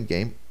signaling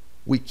game,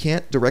 we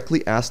can't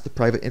directly ask the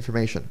private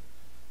information.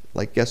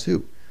 Like, guess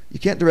who? You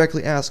can't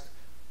directly ask,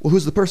 well,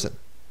 who's the person?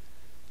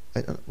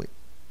 Wait.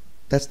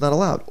 That's not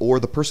allowed, or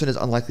the person is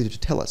unlikely to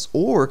tell us,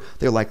 or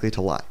they're likely to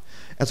lie.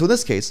 And so in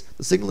this case,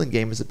 the signaling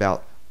game is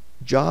about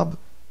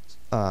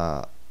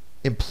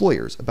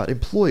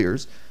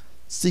employers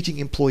seeking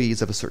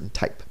employees of a certain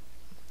type.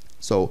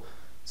 So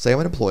say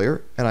I'm an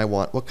employer and I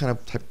want, what kind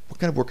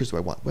of workers do I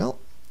want? Well,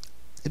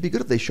 it'd be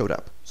good if they showed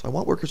up. So I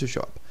want workers who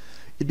show up.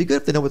 It'd be good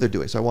if they know what they're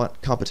doing. So I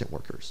want competent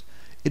workers.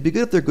 It'd be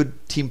good if they're good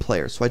team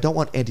players. So I don't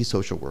want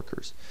antisocial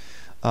workers.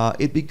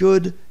 It'd be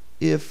good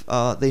if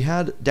they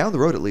had, down the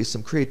road at least,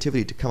 some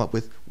creativity to come up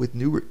with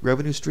new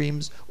revenue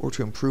streams or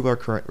to improve our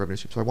current revenue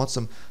streams. So I want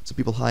some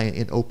people high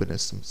in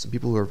openness, some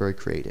people who are very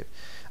creative.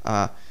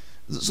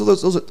 So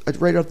those are,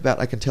 right off the bat,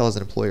 I can tell as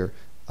an employer,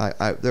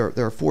 there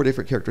are 4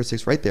 different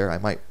characteristics right there I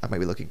might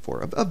be looking for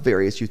of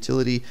various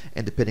utility,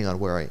 and depending on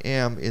where I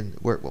am,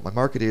 what my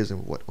market is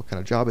and what kind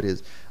of job it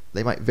is,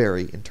 they might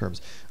vary in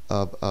terms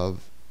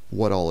of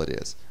what all it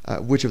is.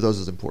 Which of those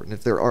is important?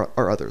 If there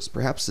are others,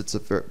 perhaps it's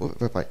if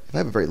I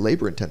have a very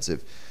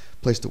labor-intensive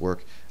place to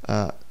work,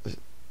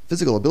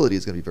 physical ability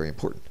is going to be very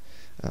important.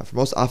 For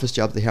most office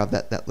jobs, they have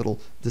that little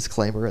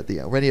disclaimer at the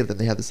end. Or any of them,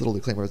 they have this little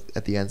disclaimer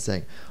at the end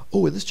saying,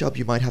 "Oh, in this job,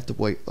 you might have to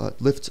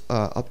lift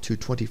up to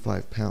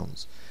 25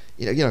 pounds."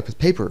 Because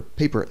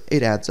paper,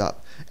 it adds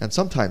up, and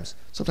sometimes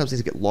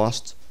things get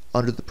lost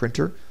under the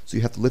printer, so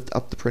you have to lift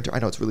up the printer. I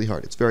know it's really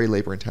hard. It's very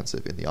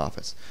labor-intensive in the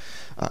office.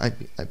 I'm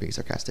being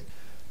sarcastic.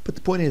 But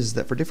the point is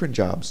that for different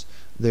jobs,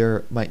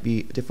 there might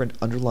be different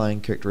underlying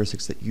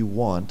characteristics that you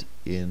want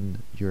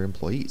in your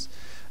employees.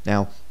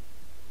 Now,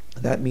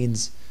 that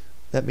means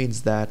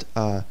that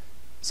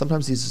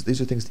sometimes these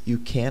are things that you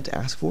can't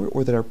ask for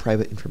or that are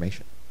private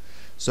information.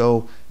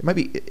 So it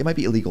might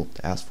be illegal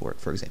to ask for it.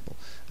 For example,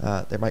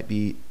 there might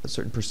be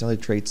certain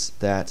personality traits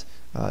that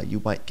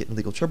you might get in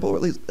legal trouble, or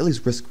at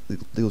least risk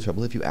legal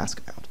trouble if you ask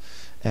about.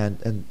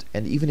 And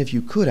even if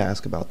you could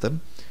ask about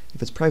them,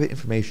 if it's private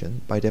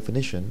information, by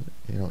definition,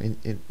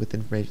 with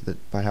information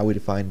by how we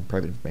define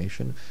private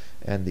information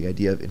and the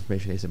idea of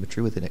information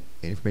asymmetry within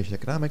information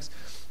economics,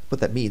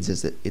 what that means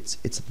is that it's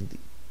something that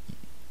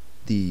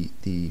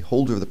the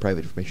holder of the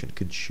private information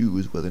can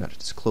choose whether or not to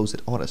disclose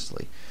it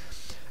honestly.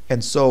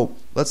 And so,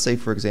 let's say,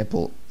 for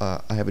example,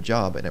 I have a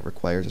job and it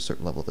requires a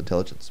certain level of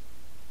intelligence,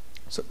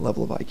 a certain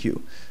level of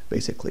IQ,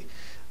 basically,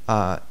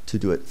 to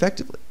do it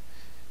effectively.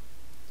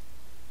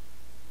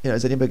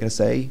 Is anybody going to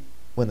say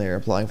when they're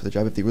applying for the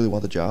job, if they really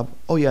want the job,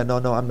 oh yeah, no,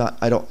 I'm not,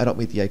 I don't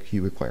meet the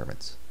IQ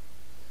requirements?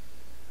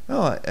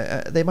 No,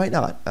 they might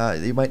not.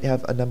 You might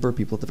have a number of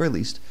people at the very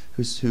least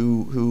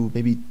who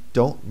maybe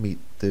don't meet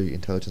the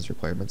intelligence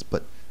requirements,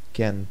 but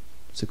can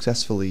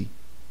successfully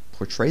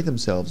portray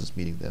themselves as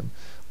meeting them,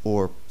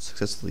 or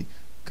successfully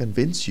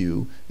convince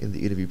you in the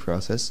interview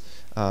process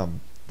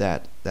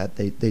that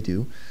they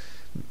do.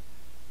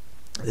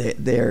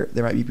 There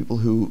might be people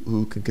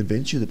who can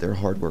convince you that they're a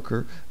hard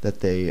worker,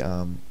 that they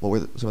what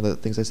were some of the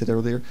things I said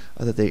earlier,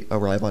 that they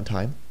arrive on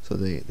time, so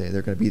they're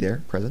going to be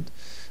there, present,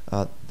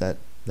 that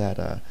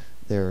they're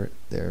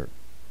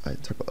I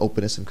talk about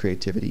openness and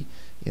creativity,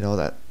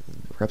 that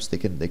perhaps they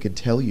can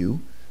tell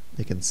you,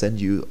 they can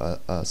send you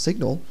a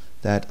signal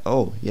that,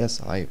 oh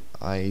yes, I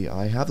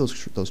have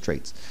those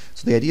traits.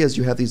 So the idea is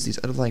you have these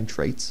underlying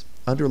traits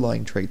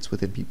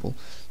within people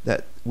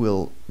that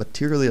will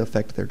materially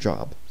affect their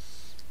job,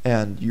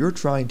 and you're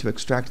trying to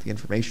extract the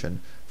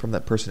information from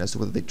that person as to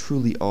whether they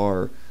truly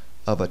are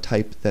of a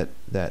type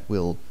that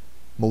will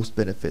most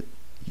benefit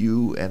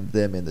you and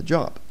them in the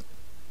job.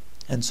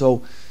 And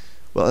so,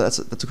 well, that's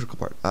a critical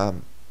part.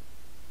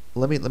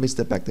 Let me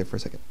step back there for a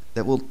second.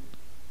 That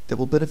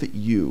will benefit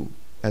you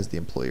as the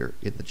employer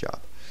in the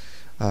job.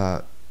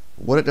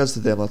 What it does to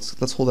them,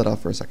 let's hold that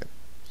off for a second.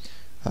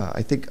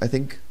 I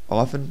think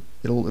often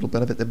it'll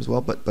benefit them as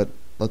well, but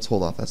let's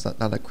hold off. That's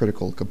not a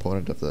critical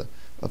component of the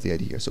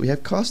idea here. So we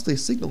have costly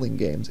signaling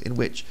games in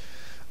which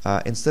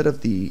instead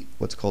of the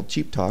what's called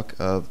cheap talk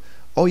of,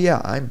 oh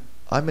yeah,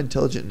 I'm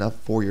intelligent enough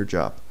for your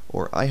job,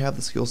 or I have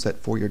the skill set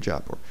for your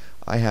job, or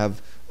I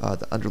have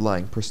the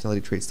underlying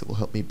personality traits that will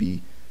help me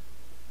be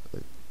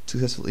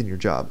successful in your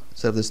job.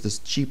 Instead of this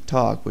cheap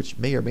talk, which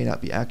may or may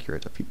not be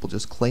accurate, of people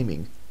just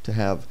claiming to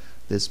have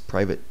this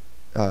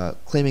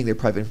claiming their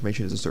private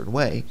information is a certain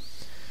way,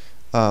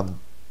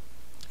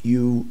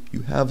 you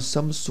have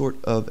some sort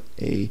of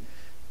a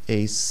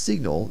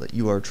signal that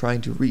you are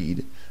trying to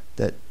read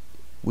that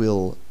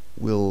will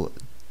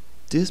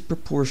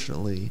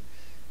disproportionately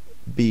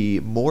be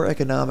more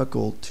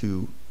economical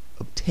to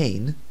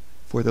obtain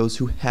for those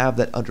who have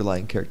that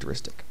underlying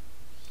characteristic.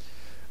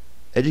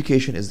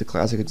 Education is the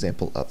classic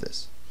example of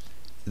this.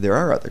 There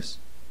are others,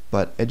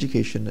 but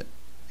education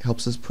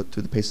helps us put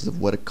through the paces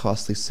of what a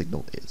costly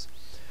signal is.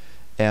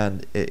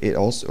 And it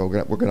also,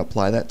 we're going to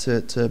apply that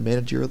to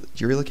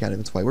managerial accounting.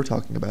 That's why we're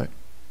talking about it.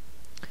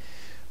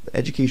 But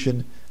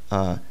education,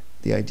 the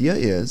idea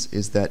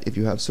is that if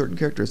you have certain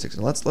characteristics,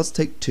 and let's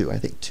take two. I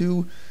think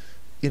two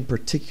in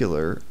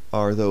particular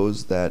are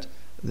those that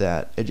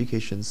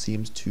education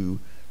seems to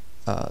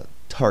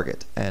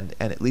target and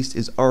at least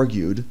is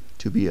argued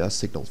to be a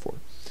signal for.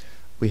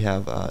 We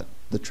have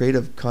the trait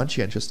of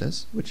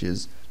conscientiousness, which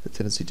is the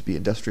tendency to be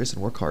industrious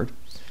and work hard,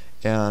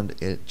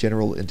 and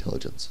general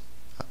intelligence,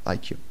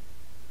 IQ.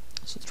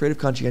 So the trait of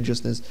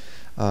conscientiousness,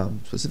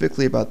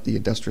 specifically about the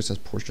industriousness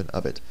portion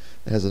of it,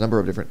 it has a number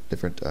of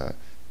different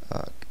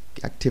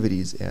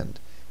activities and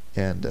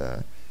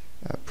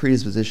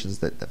predispositions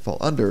that fall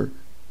under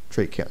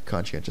trait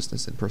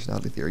conscientiousness in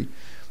personality theory.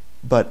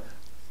 But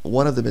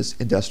one of them is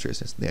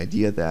industriousness, the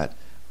idea that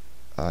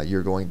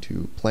you're going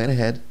to plan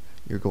ahead,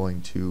 you're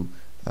going to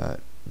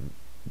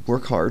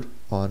work hard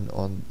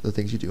on the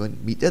things you do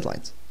and meet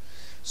deadlines.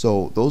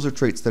 So those are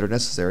traits that are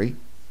necessary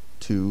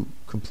to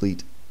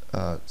complete,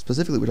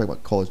 specifically we're talking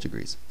about college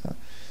degrees.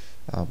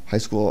 High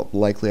school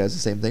likely has the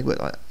same thing,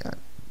 but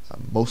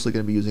I'm mostly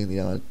going to be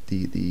using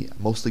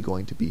mostly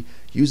going to be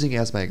using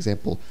as my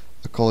example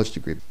a college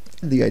degree.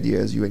 The idea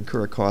is you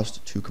incur a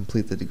cost to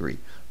complete the degree,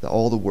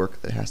 all the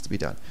work that has to be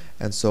done.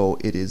 And so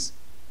it is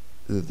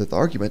the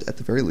argument, at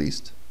the very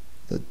least,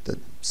 the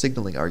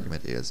signaling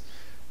argument is,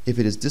 if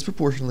it is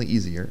disproportionately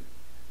easier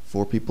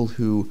for people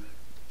who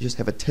just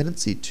have a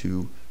tendency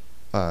to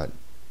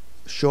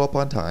show up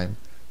on time,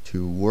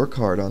 to work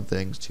hard on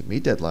things, to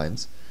meet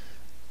deadlines,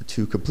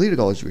 to complete a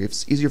college degree, if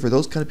it's easier for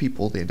those kind of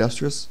people, the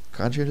industrious,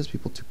 conscientious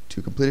people,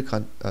 to complete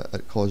a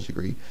college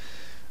degree,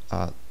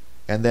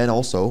 and then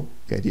also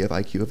the idea of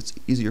IQ, if it's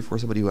easier for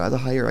somebody who has a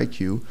higher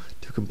IQ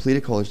to complete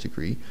a college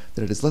degree,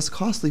 then it is less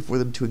costly for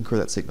them to incur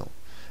that signal.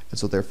 And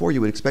so therefore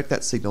you would expect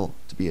that signal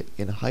to be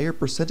in higher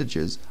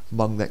percentages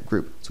among that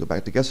group. Let's go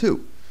back to guess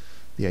who.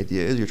 The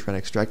idea is you're trying to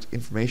extract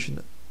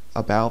information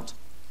about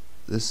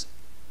this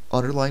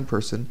underlying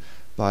person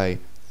by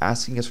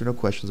asking yes or no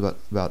questions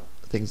about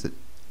things that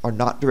are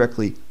not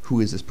directly who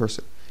is this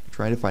person. You're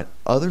trying to find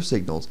other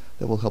signals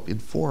that will help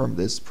inform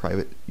this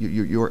private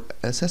your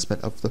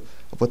assessment of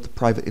what the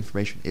private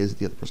information is that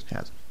the other person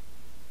has.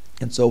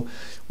 And so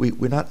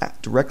we're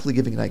not directly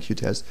giving an IQ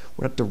test.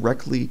 We're not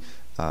directly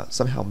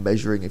somehow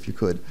measuring, if you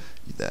could,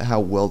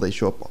 how well they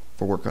show up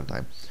for work on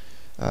time.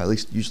 At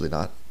least usually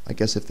not. I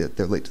guess if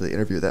they're late to the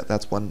interview,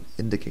 that's one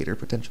indicator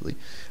potentially,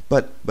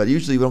 but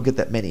usually we don't get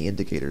that many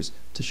indicators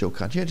to show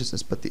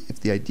conscientiousness. But if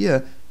the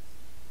idea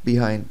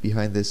behind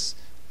this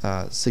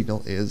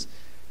signal is,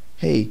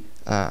 hey,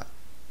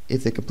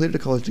 if they completed a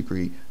college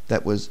degree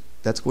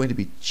that's going to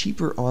be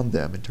cheaper on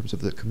them in terms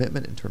of the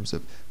commitment, in terms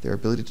of their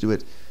ability to do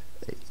it,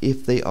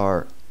 if they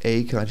are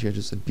A,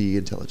 conscientious, and B,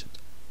 intelligent.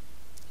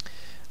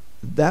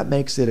 That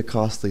makes it a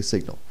costly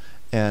signal.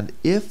 And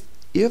if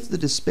the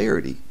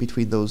disparity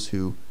between those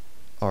who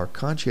are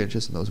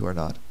conscientious and those who are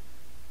not,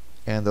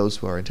 and those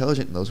who are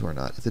intelligent and those who are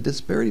not, if the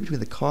disparity between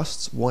the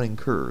costs one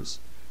incurs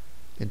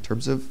in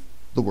terms of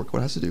the work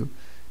one has to do,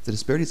 if the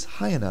disparity is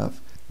high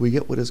enough, we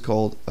get what is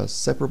called a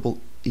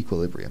separable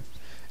equilibrium.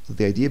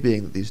 The idea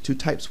being that these two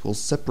types will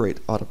separate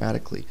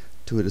automatically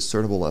to a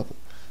discernible level.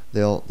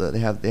 They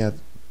have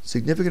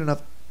significant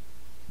enough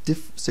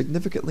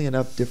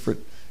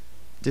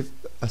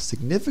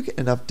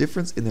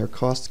difference in their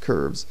cost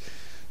curves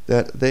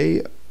that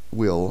they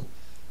will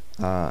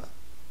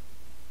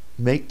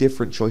make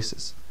different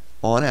choices.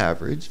 On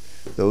average,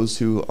 those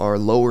who are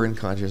lower in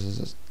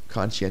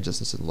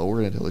conscientiousness and lower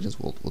in intelligence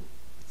will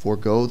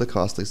forego the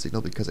costly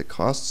signal because it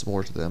costs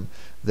more to them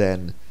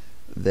than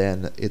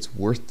it's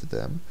worth to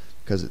them,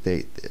 because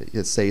they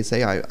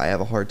say I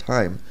have a hard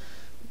time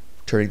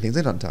turning things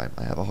in on time.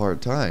 I have a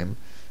hard time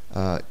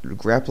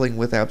grappling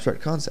with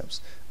abstract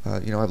concepts. I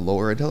have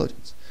lower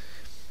intelligence,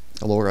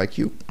 a lower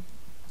IQ.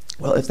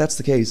 Well, if that's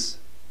the case,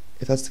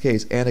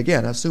 and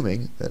again,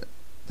 assuming that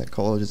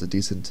college is a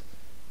decent,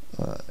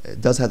 it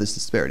does have this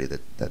disparity,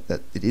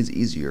 that it is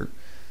easier,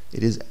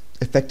 it is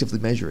effectively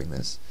measuring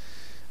this,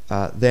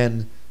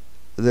 then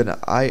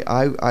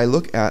I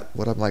look at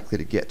what I'm likely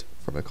to get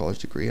from a college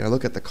degree, and I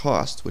look at the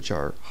costs, which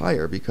are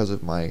higher because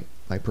of my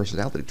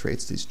personality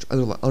traits, these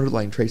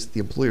underlying traits that the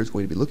employer is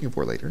going to be looking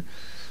for later,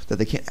 that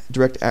they can't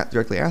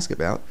directly ask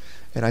about,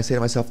 and I say to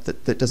myself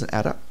that doesn't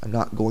add up. I'm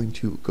not going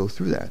to go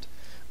through that.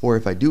 Or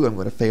if I do, I'm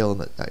going to fail,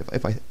 and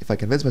if I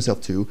convince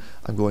myself to,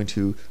 I'm going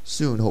to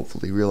soon,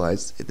 hopefully,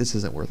 realize this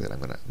isn't worth it. I'm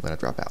going to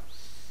drop out.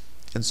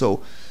 And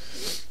so,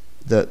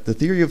 the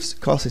theory of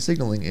costly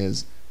signaling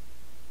is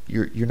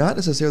you're not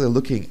necessarily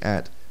looking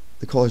at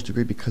the college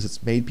degree because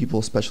it's made people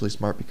especially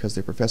smart because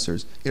they're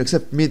professors.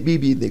 Except me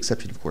being the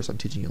exception, of course. I'm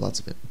teaching you lots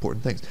of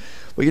important things,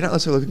 but you're not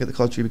necessarily looking at the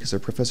college degree because their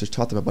professors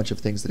taught them a bunch of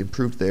things that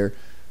improved their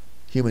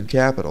human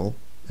capital,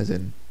 as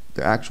in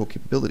their actual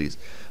capabilities.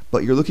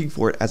 But you're looking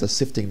for it as a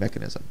sifting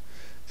mechanism,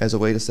 as a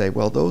way to say,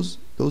 well, those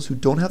who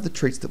don't have the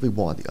traits that we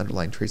want, the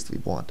underlying traits that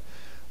we want,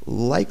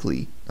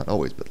 likely, not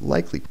always, but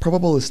likely,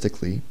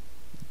 probabilistically,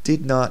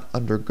 did not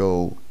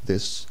undergo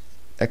this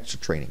extra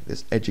training,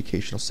 this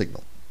educational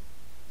signal.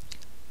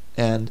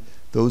 And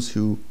those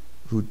who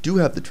do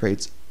have the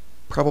traits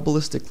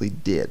probabilistically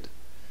did,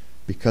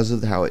 because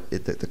of how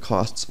the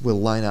costs will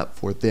line up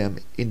for them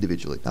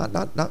individually, not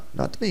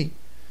to me,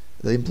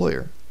 the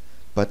employer,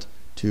 but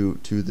to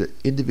the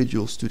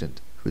individual student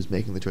who is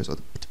making the choice, or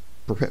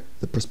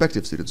the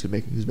prospective students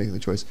who's making the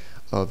choice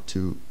of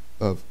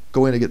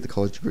going to get the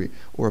college degree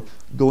or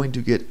going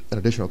to get an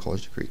additional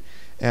college degree.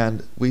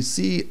 And we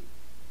see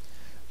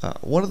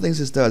one of the things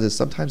this does is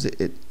sometimes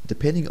it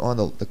depending on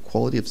the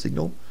quality of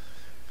signal,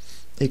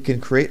 it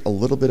can create a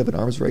little bit of an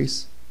arms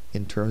race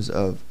in terms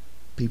of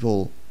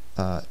people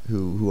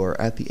who are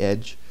at the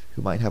edge,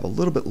 who might have a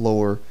little bit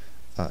lower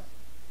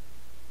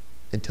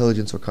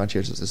intelligence or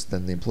conscientiousness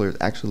than the employer is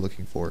actually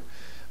looking for,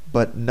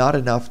 but not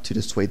enough to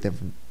dissuade them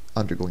from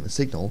undergoing the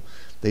signal.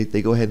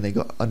 They go ahead and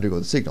undergo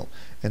the signal.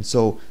 And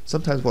so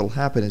sometimes what will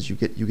happen is you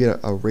get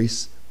a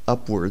race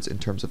upwards in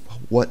terms of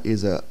what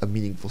is a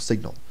meaningful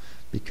signal,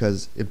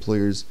 because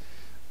employers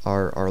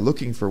are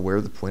looking for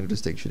where the point of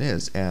distinction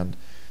is. And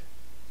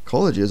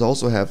colleges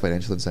also have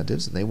financial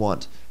incentives, and they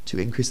want to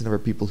increase the number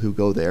of people who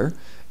go there,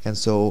 and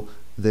so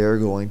they're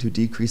going to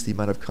decrease the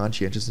amount of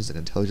conscientiousness and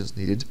intelligence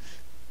needed.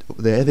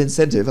 They have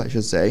incentive, I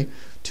should say,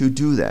 to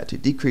do that, to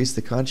decrease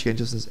the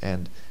conscientiousness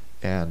and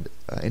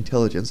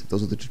intelligence, if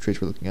those are the two traits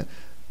we're looking at,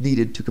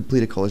 needed to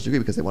complete a college degree,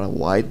 because they want to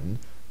widen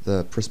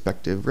the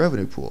prospective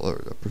revenue pool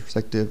or the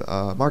prospective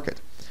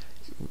market.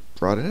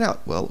 Broaden it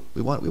out. Well,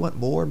 we want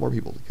more and more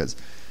people, because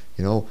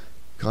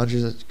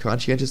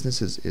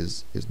conscientiousness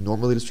is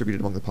normally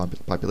distributed among the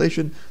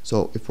population.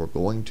 So if we're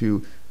going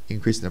to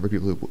increase the number of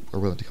people who are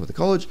willing to come to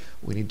college,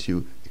 we need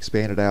to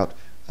expand it out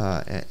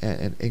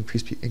and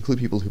include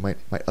people who might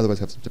otherwise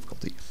have some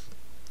difficulty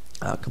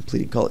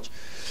completing college.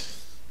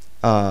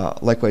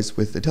 Likewise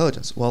with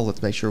intelligence. Well,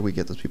 let's make sure we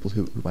get those people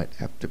who might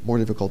have more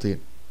difficulty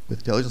with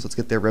intelligence. Let's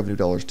get their revenue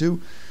dollars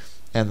too.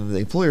 And then the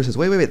employer says,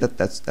 wait,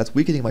 that's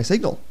weakening my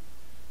signal.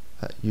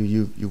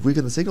 You've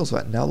weakened the signal, so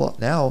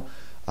now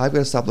I've got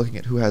to stop looking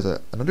at who has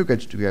an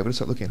undergraduate degree. I've got to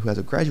start looking at who has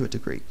a graduate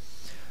degree.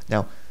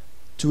 Now,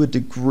 to a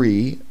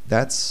degree,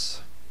 that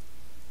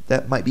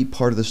might be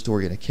part of the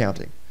story in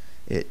accounting.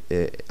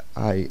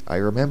 I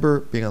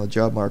remember being on the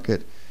job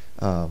market,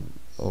 talking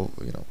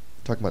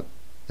about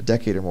a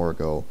decade or more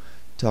ago,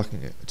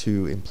 talking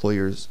to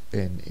employers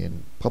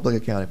in public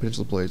accounting,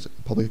 potential employers in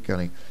public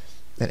accounting,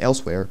 and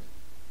elsewhere,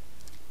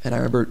 And I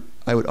remember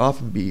I would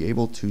often be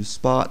able to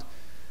spot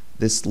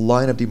this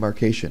line of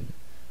demarcation.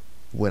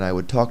 When I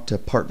would talk to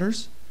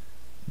partners,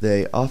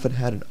 they often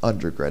had an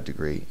undergrad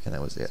degree, and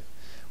that was it.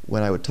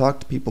 When I would talk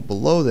to people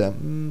below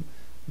them,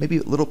 maybe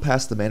a little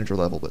past the manager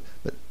level, but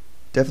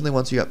definitely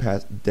once you got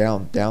past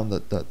down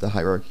the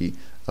hierarchy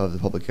of the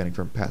public accounting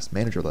firm past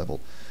manager level,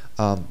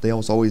 they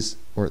almost always,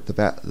 or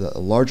the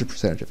larger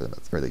percentage of them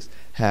at the very least,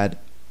 had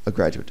a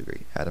graduate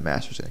degree, had a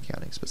master's in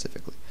accounting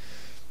specifically.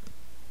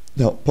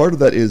 Now, part of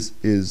that is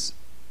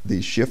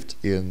the shift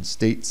in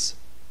states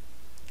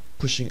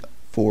pushing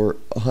for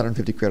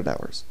 150 credit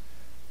hours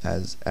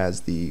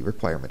as the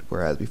requirement,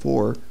 whereas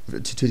before,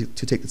 to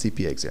take the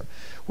CPA exam,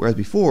 whereas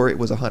before it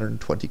was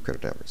 120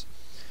 credit hours,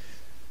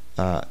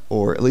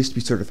 or at least to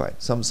be certified.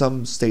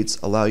 Some states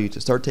allow you to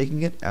start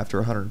taking it after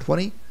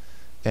 120,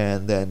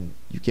 and then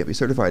you can't be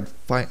certified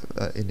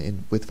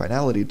with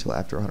finality until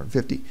after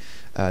 150.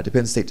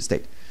 Depends state to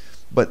state,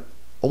 but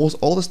almost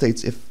all the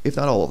states, if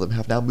not all of them,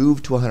 have now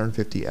moved to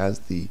 150 as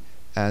the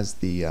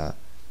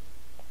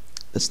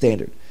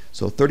standard.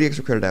 So 30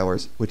 extra credit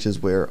hours, which is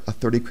where a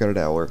 30 credit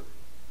hour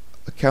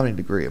accounting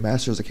degree, a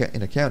master's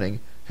in accounting,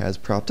 has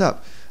propped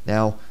up.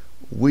 Now,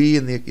 we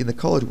in the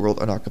college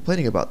world are not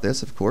complaining about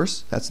this. Of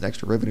course, that's an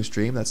extra revenue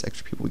stream. That's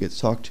extra people we get to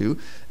talk to.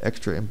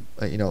 Extra,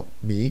 I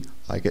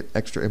get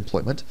extra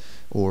employment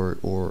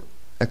or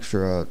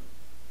extra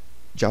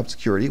job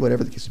security,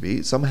 whatever the case may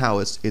be. Somehow,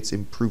 it's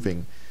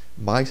improving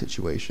my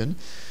situation.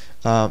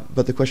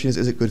 But the question is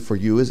it good for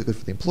you? Is it good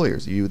for the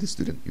employers? You, the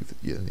student,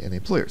 you and the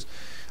employers.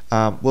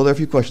 Well, there are a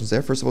few questions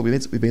there. First of all, we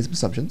made some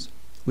assumptions.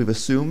 We've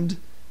assumed,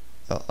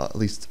 at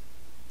least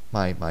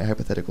my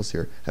hypotheticals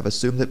here, have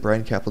assumed that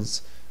Brian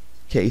Kaplan's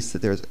case,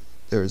 that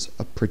there's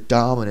a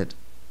predominant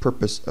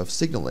purpose of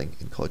signaling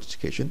in college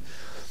education,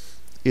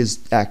 is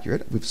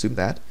accurate. We've assumed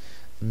that.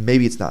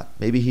 Maybe it's not.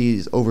 Maybe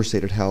he's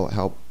overstated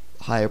how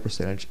high a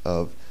percentage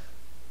of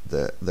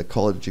the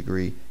college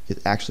degree is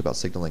actually about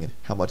signaling and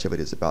how much of it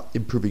is about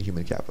improving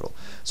human capital.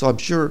 So I'm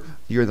sure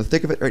you're in the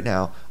thick of it right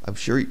now.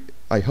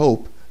 I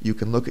hope you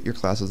can look at your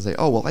classes and say,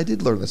 oh, well, I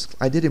did learn this.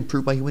 I did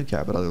improve my human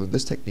capital. I learned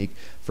this technique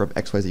from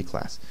XYZ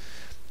class.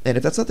 And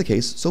if that's not the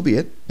case, so be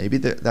it. Maybe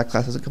that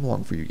class hasn't come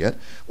along for you yet,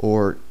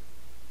 or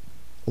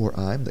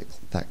I'm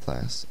that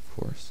class, of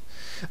course.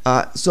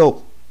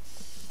 So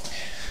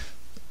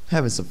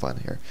having some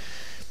fun here.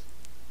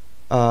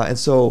 And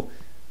so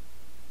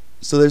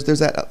there's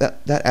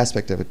that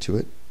aspect of it to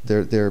it.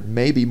 There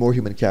may be more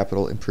human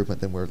capital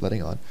improvement than we're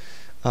letting on.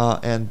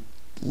 And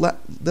the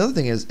other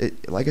thing is,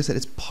 like I said,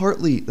 that's part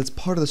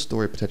of the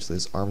story potentially,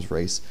 this arms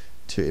race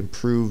to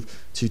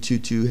improve,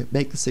 to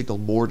make the signal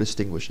more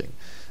distinguishing.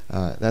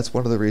 That's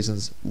one of the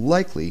reasons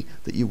likely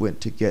that you went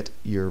to get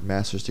your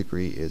master's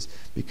degree, is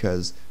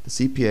because the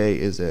CPA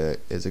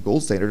is a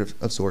gold standard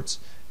of sorts.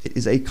 It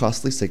is a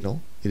costly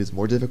signal. It is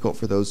more difficult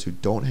for those who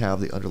don't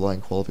have the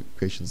underlying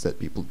qualifications that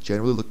people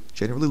generally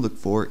look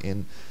for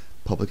in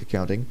public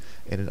accounting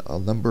and in a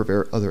number of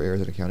other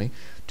areas of accounting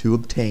to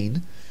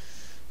obtain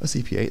a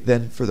CPA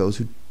than for those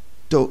who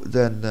don't.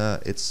 Then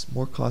it's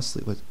more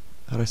costly.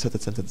 How do I set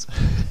that sentence?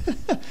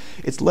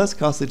 It's less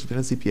costly to obtain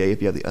a CPA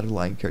if you have the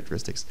underlying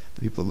characteristics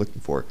that people are looking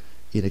for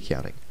in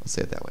accounting. Let's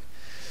say it that way.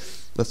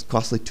 Less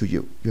costly to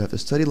you. You have to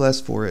study less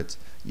for it.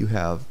 You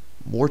have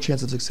more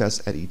chance of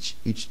success at each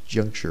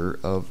juncture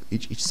of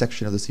each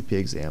section of the CPA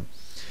exam.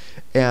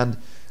 And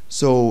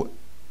so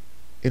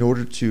in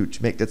order to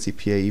make that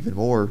CPA even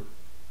more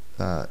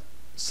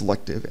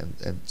selective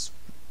and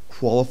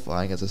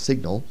qualifying as a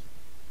signal,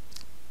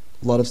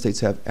 a lot of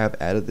states have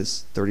added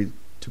this 30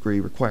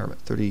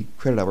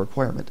 credit hour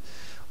requirement,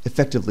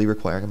 effectively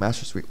requiring a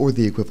master's degree or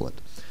the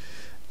equivalent.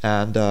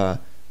 And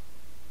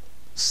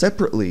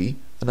separately,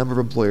 a number of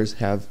employers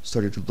have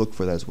started to look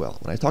for that as well.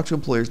 When I talk to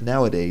employers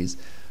nowadays,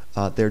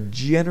 there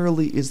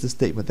generally is the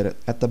statement that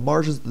at the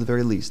margins, at the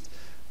very least,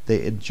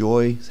 they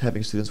enjoy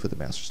having students with a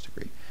master's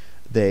degree.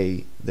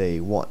 They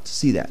want to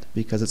see that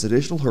because it's an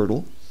additional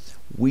hurdle.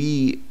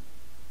 We,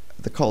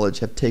 the college,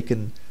 have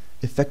taken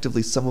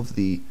effectively some of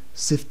the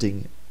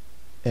sifting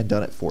and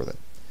done it for them.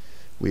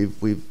 When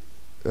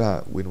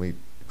we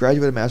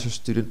graduate a master's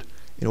student,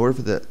 in order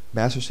for the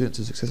master's student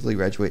to successfully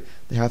graduate,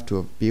 they have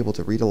to be able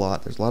to read a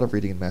lot. There's a lot of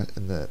reading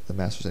in the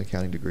master's in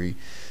accounting degree.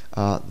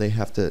 They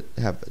have to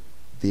have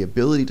the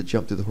ability to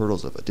jump through the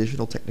hurdles of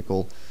additional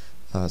technical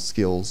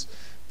skills.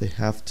 They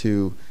have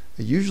to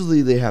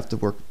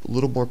work a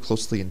little more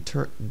closely in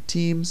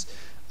teams.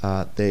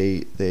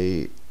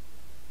 There's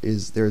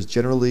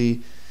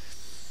generally,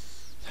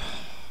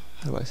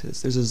 how do I say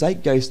this? There's a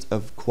zeitgeist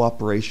of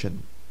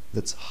cooperation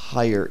that's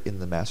higher in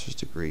the master's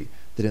degree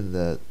than in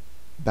the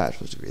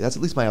bachelor's degree. That's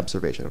at least my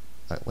observation.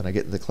 When I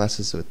get into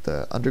classes with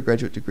the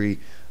undergraduate degree,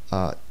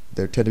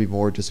 there tend to be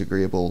more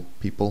disagreeable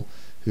people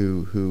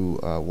who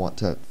want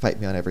to fight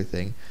me on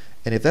everything.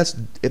 And if that's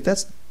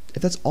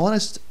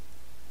honest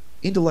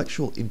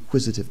intellectual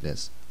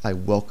inquisitiveness, I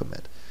welcome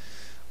it.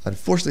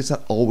 Unfortunately, it's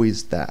not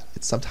always that.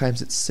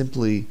 Sometimes it's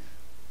simply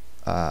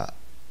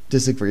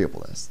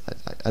disagreeableness.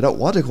 I don't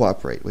want to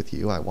cooperate with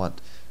you. I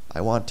want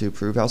I want to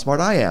prove how smart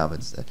I am.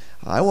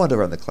 I want to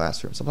run the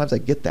classroom. Sometimes I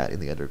get that in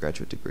the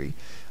undergraduate degree,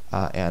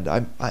 and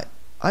I'm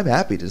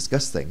happy to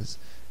discuss things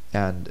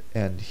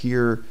and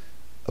hear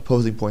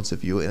opposing points of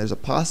view. And there's a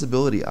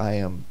possibility I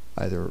am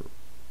either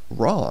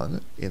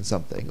wrong in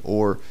something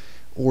or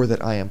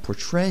that I am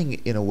portraying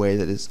it in a way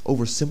that is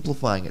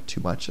oversimplifying it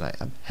too much. And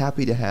I'm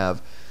happy to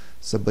have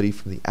somebody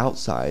from the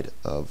outside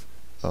of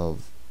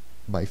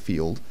my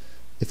field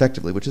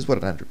effectively, which is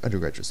what an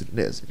undergraduate student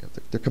is.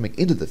 They're coming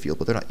into the field,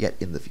 but they're not yet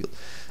in the field.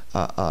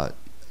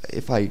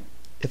 If I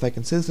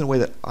can say this in a way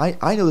that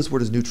I know this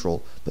word is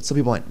neutral, but some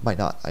people might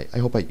not. I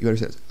hope you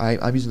understand this.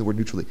 I'm using the word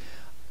neutrally.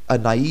 A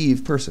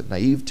naive person,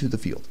 naive to the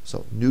field,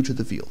 so new to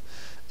the field.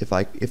 If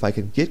I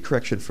can get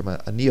correction from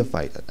a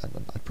neophyte,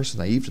 a person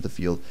naive to the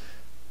field,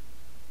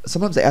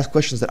 sometimes I ask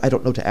questions that I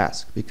don't know to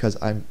ask because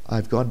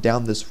I've gone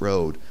down this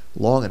road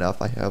long enough.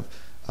 I have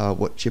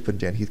what Chip and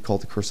Dan Heath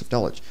called the curse of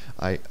knowledge.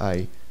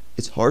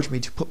 It's hard for me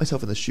to put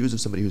myself in the shoes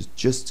of somebody who's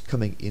just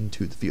coming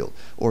into the field,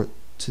 or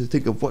to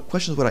think of what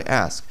questions would I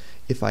ask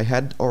if I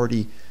hadn't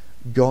already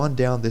gone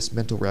down this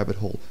mental rabbit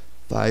hole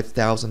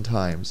 5,000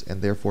 times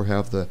and therefore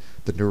have the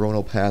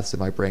neuronal paths in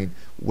my brain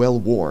well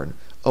worn.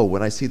 Oh,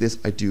 when I see this,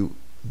 I do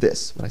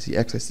this. When I see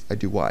X, I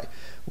do Y.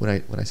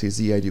 When I see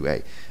Z, I do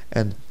A.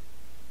 And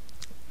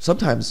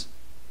sometimes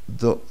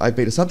I've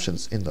made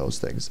assumptions in those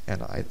things,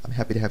 and I'm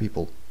happy to have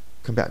people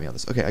combat me on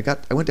this. Okay,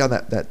 I went down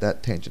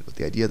that tangent with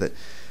the idea that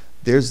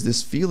there's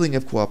this feeling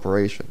of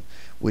cooperation.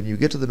 When you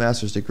get to the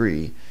master's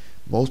degree,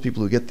 most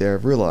people who get there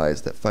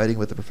realize that fighting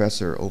with the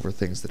professor over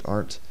things that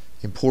aren't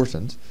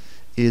important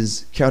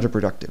is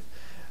counterproductive.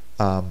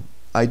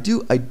 I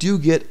do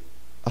get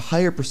a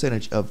higher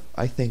percentage of,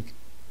 I think,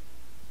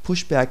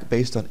 pushback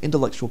based on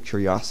intellectual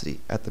curiosity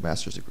at the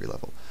master's degree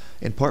level,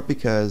 in part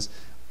because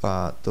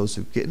those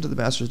who get into the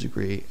master's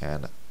degree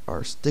and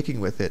are sticking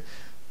with it,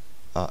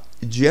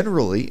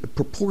 generally,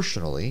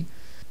 proportionally,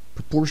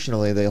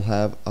 they'll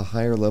have a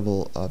higher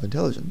level of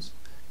intelligence.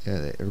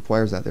 And it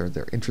requires that. There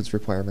are entrance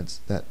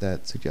requirements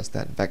that suggest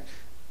that. In fact,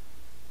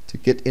 to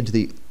get into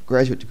the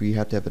graduate degree, you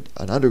have to have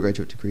an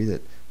undergraduate degree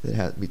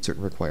that meets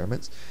certain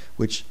requirements,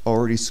 which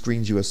already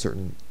screens you a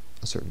certain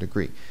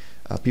degree.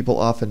 People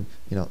often,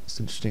 it's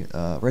interesting.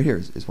 Right here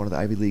is one of the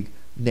Ivy League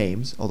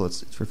names, although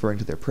it's referring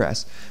to their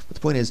press. But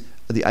the point is,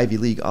 the Ivy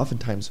League,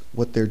 oftentimes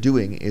what they're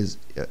doing is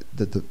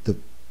the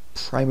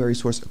primary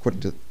source,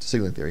 according to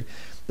signaling theory,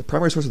 the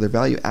primary source of their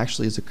value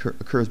actually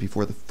occurs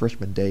before the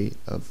freshman day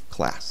of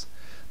class.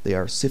 They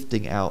are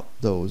sifting out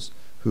those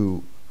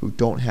who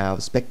don't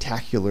have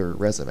spectacular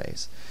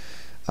resumes,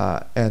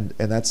 and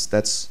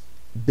that's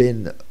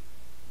been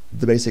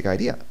the basic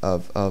idea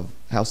of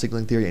how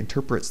signaling theory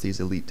interprets these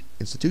elite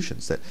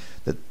institutions. That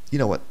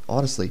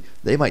honestly,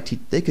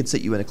 they could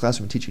sit you in a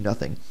classroom and teach you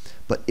nothing,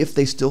 but if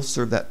they still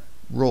serve that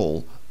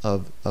role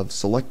of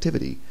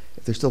selectivity,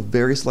 if they're still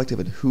very selective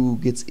in who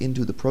gets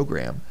into the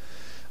program,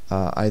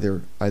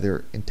 either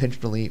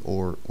intentionally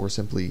or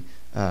simply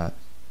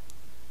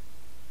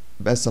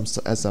as some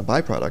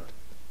byproduct,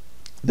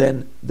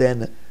 then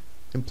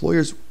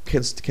employers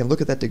can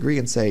look at that degree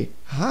and say,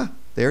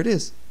 there it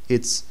is.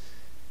 It's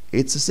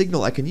a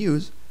signal I can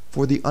use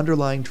for the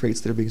underlying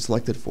traits that are being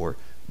selected for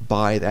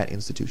by that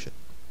institution.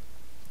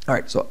 All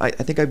right, so I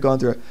think I've gone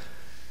through a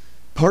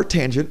part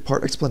tangent,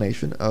 part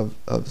explanation of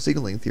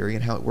signaling theory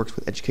and how it works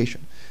with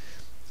education.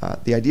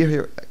 The idea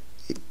here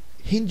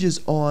hinges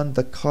on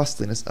the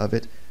costliness of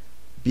it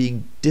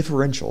being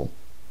differential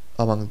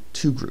among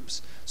two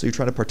groups. So you're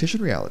trying to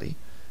partition reality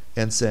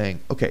and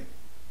saying, okay,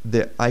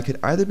 I could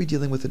either be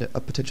dealing with a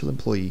potential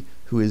employee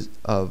who is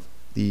of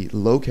the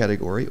low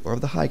category or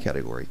of the high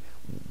category,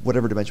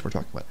 whatever dimension we're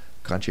talking about,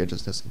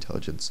 conscientiousness,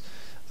 intelligence,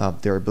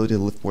 their ability to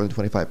lift more than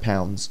 25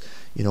 pounds,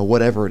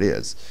 whatever it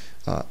is,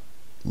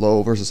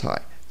 low versus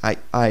high.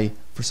 I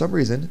for some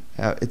reason,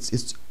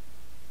 it's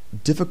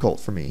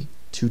difficult for me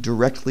to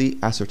directly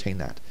ascertain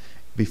that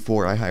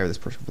before I hire this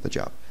person for the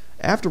job.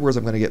 Afterwards,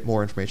 I'm going to get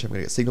more information. I'm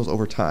going to get signals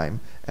over time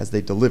as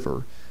they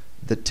deliver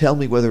that tell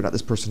me whether or not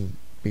this person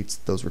meets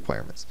those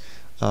requirements.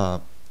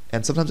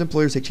 And sometimes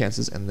employers take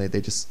chances, and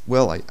they just,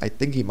 I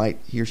think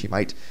he or she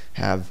might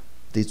have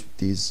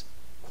these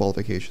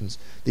qualifications,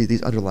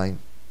 these underlying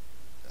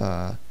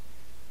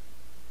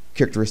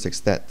characteristics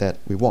that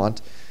we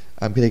want.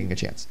 I'm taking a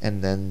chance,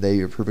 and then they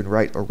are proven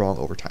right or wrong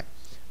over time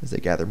as they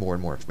gather more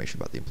and more information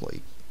about the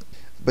employee.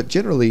 But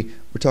generally,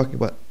 we're talking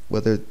about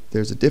whether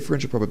there's a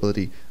differential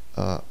probability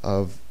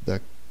of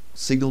the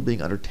signal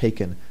being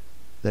undertaken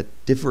that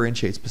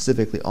differentiates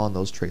specifically on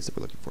those traits that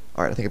we're looking for.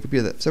 All right, I think I've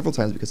repeated that several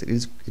times because it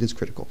is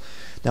critical.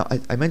 Now,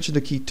 I mentioned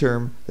a key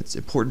term that's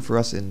important for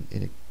us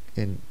in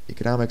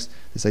economics,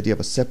 this idea of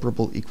a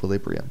separable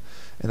equilibrium.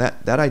 And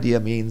that idea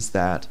means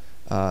that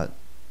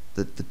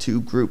the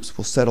two groups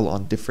will settle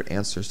on different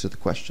answers to the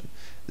question.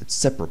 It's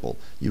separable.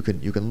 You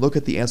can look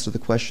at the answer to the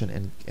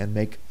question and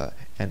make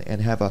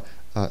and have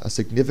a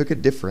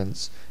significant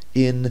difference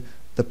in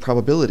the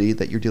probability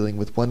that you're dealing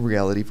with one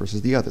reality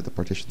versus the other, the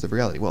partitions of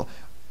reality. Well,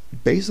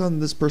 based on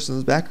this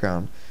person's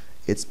background,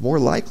 it's more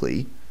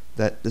likely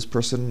that this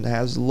person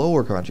has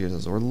lower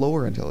conscientiousness or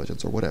lower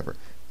intelligence or whatever.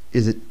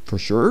 Is it for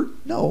sure?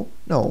 No.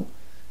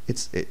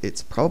 It's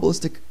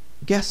probabilistic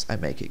guess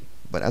I'm making.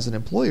 But as an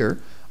employer,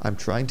 I'm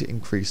trying to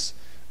increase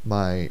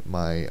my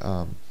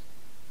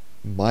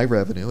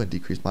revenue and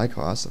decrease my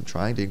costs. I'm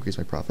trying to increase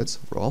my profits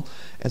overall,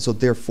 and so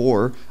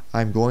therefore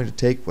I'm going to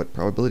take what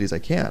probabilities I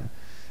can.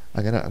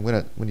 I'm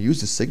gonna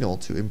use this signal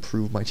to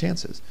improve my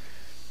chances.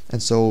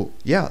 And so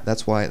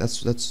that's why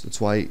the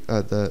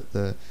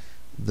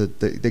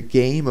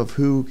game of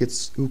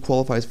who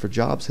qualifies for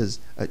jobs has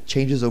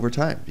changes over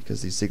time,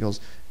 because these signals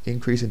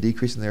increase and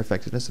decrease in their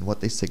effectiveness and what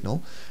they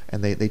signal,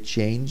 and they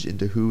change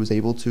into who is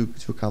able to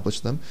accomplish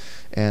them,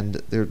 and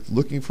they're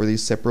looking for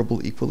these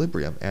separable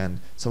equilibrium, and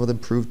some of them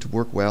prove to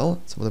work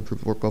well, some of them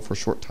prove to work well for a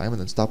short time and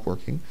then stop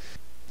working.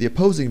 The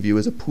opposing view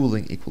is a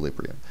pooling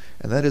equilibrium,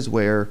 and that is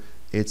where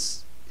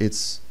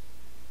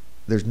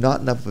there's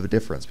not enough of a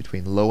difference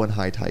between low and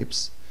high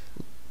types,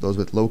 those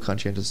with low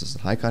conscientiousness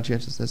and high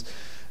conscientiousness.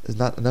 There's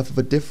not enough of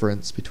a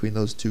difference between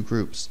those two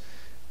groups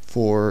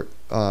for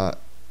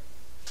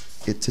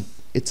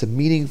it to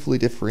meaningfully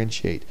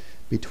differentiate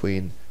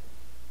between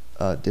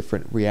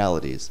different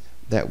realities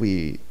that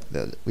we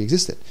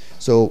exist in.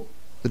 So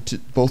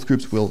both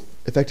groups will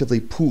effectively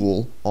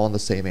pool on the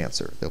same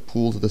answer. They'll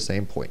pool to the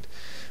same point.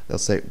 They'll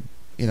say,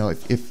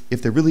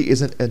 if there really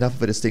isn't enough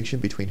of a distinction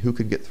between who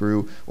can get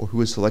through or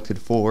who is selected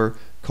for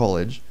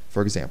college,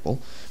 for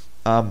example,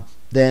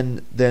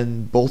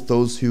 then both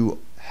those who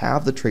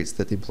have the traits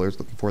that the employer is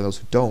looking for and those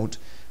who don't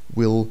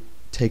will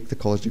take the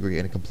college degree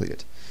and complete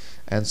it.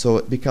 And so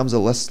it becomes a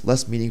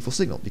less meaningful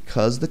signal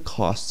because the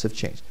costs have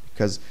changed,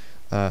 because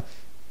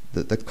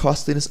the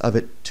costliness of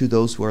it to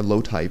those who are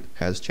low type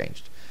has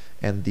changed,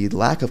 and the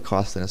lack of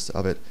costliness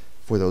of it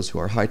for those who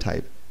are high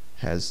type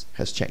has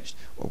changed,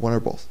 or one or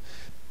both.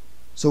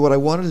 So what I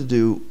wanted to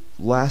do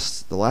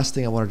the last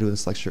thing I want to do in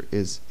this lecture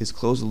is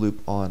close the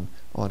loop on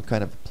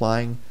kind of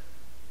applying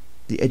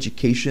the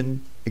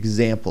education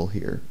example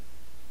here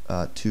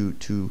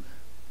to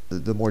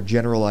the more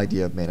general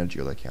idea of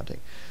managerial accounting.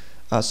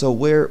 So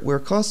where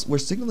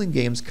signaling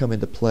games come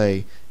into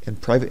play in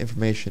private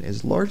information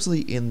is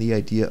largely in the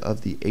idea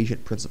of the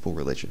agent-principal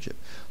relationship.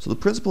 So the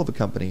principal of a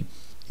company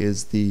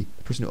is the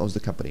person who owns the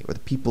company, or the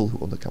people who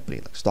own the company,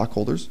 like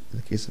stockholders in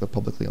the case of a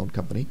publicly owned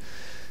company,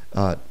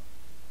 a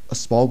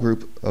small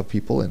group of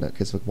people in the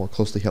case of a more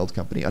closely held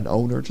company, an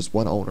owner, just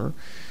one owner,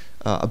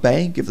 a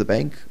bank if the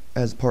bank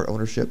has part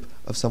ownership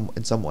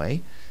in some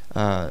way.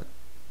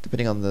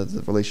 Depending on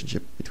the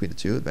relationship between the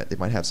two, they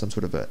might have some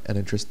sort of an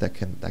interest that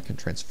can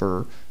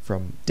transfer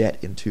from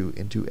debt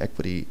into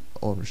equity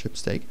ownership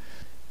stake.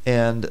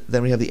 And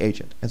then we have the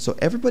agent. And so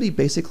everybody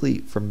basically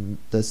from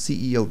the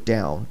CEO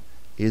down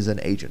is an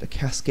agent, a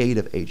cascade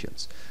of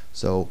agents.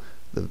 So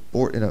the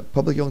board in a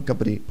publicly owned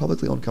company,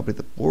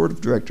 the board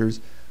of directors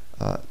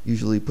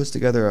usually puts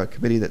together a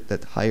committee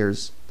the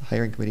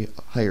hiring committee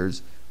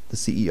hires the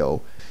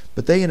CEO,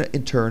 but they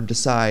in turn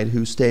decide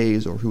who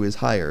stays or who is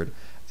hired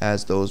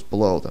as those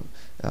below them,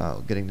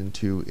 getting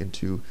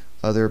into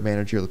other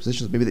managerial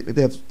positions. Maybe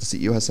the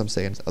CEO has some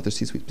say in other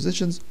C-suite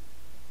positions,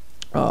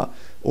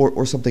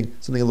 or something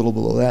a little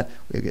below that.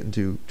 We get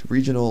into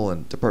regional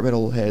and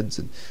departmental heads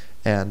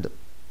and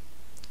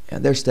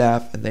their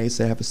staff, and they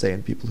have a say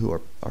in people who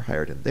are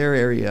hired in their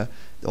area,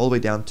 all the way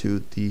down to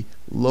the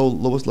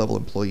lowest level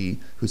employee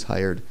who's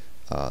hired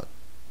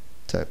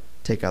to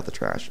take out the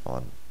trash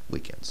on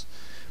weekends.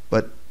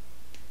 But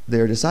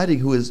they're deciding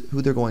who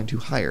they're going to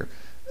hire.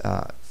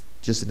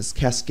 Just in this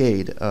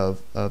cascade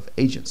of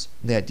agents.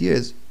 And the idea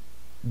is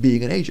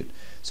being an agent.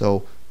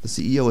 So the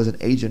CEO is an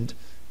agent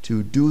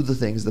to do the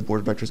things the board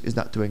of directors is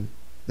not doing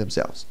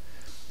themselves.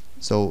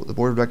 So the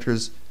board of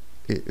directors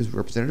is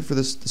representative for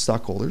the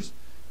stockholders,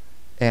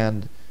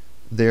 and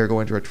they're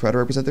going to try to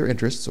represent their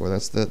interests, or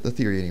that's the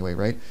theory anyway,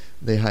 right?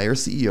 They hire a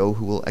CEO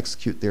who will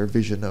execute their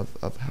vision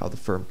of how the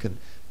firm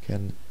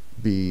can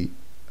be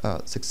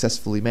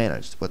successfully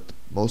managed, what the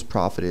most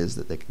profit is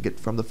that they can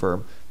get from the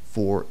firm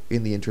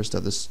in the interest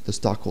of the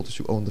stockholders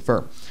who own the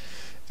firm.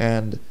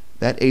 And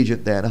that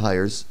agent then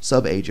hires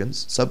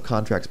sub-agents,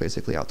 subcontracts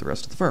basically out the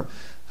rest of the firm,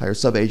 hires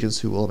sub-agents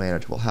who will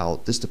manage how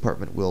this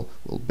department will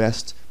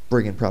best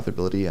bring in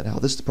profitability, and how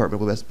this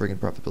department will best bring in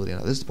profitability,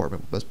 and how this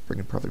department will best bring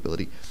in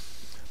profitability.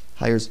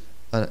 Hires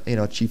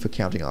a chief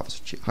accounting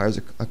officer, hires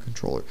a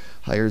controller,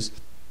 hires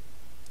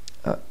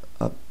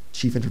a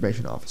chief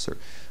information officer,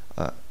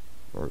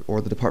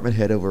 or the department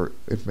head over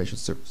information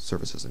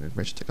services and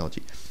information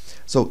technology.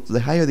 So they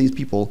hire these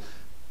people,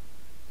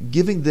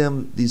 giving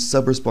them these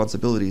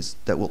sub-responsibilities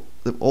that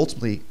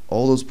ultimately,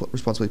 all those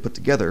responsibilities put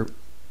together,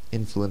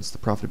 influence the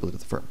profitability of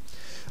the firm.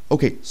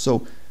 Okay,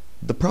 so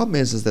the problem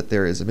is that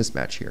there is a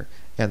mismatch here,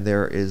 and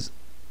there is,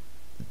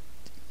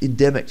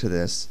 endemic to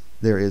this,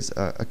 there is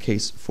a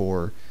case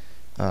for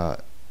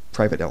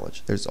private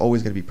knowledge. There's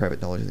always going to be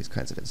private knowledge in these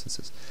kinds of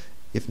instances.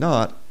 If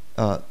not,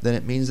 then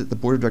it means that the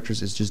board of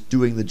directors is just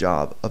doing the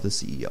job of the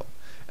CEO,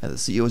 and the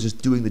CEO is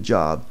just doing the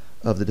job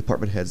of the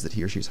department heads that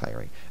he or she is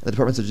hiring. And the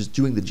departments are just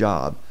doing the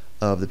job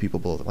of the people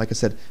below them. Like I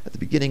said at the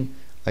beginning,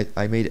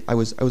 I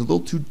was a little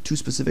too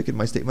specific in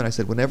my statement. I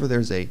said whenever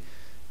there's a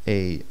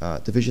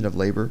division of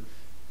labor,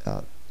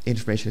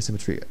 information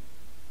asymmetry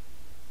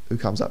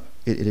comes up.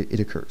 It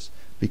occurs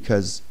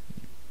because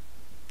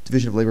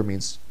division of labor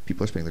means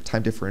people are spending their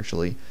time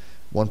differentially.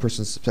 One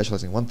person is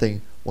specializing in one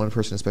thing, one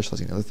person is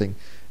specializing in another thing,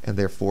 and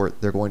therefore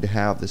they're going to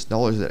have this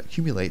knowledge that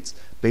accumulates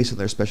based on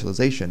their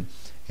specialization,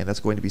 and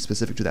that's going to be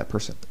specific to that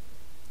person.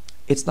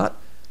 It's not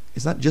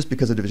just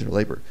because of division of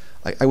labor.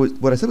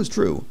 What I said was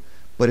true,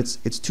 but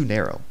it's too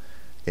narrow.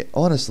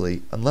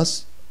 Honestly,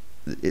 unless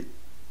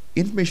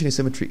information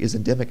asymmetry is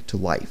endemic to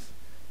life,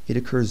 it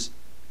occurs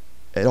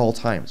at all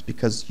times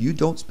because you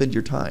don't spend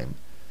your time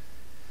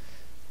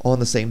on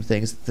the same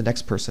things that the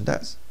next person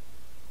does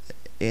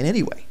in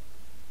any way.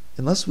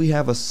 Unless we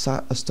have a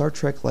Star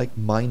Trek-like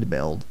mind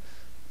meld,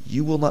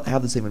 you will not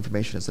have the same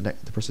information as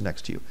the person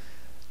next to you.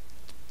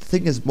 The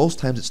thing is, most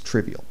times it's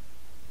trivial.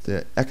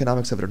 The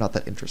economics of it are not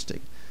that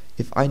interesting.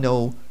 If I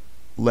know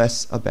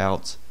less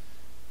about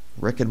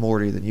Rick and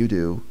Morty than you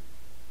do,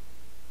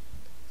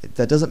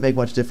 that doesn't make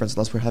much difference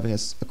unless we're having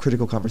a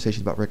critical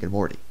conversation about Rick and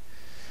Morty.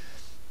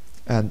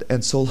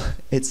 And so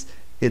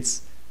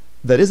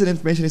that is an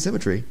information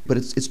asymmetry, but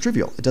it's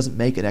trivial. It doesn't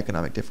make an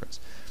economic difference.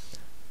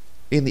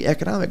 In the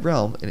economic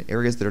realm, in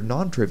areas that are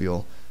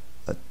non-trivial,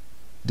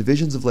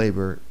 divisions of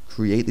labor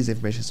create these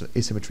information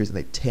asymmetries, and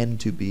they tend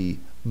to be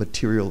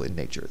material in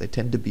nature. They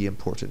tend to be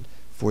important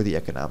for the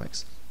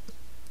economics.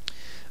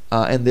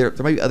 And there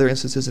might be other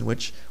instances in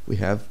which we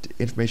have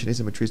information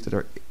asymmetries that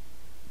are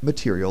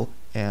material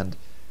and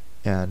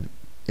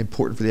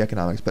important for the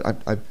economics, but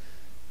I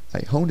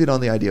honed in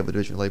on the idea of a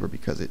division of labor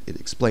because it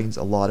explains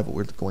a lot of what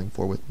we're going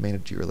for with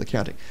managerial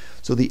accounting.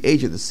 So the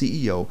agent, the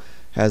CEO,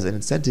 has an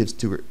incentive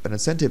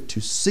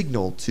to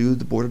signal to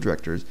the board of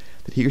directors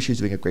that he or she is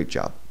doing a great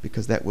job,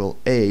 because that will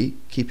A,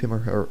 keep him or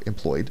her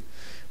employed,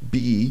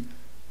 B,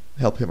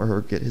 help him or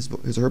her get his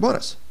or her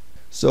bonus.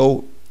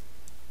 So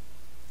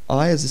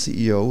I, as the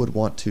CEO, would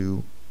want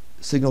to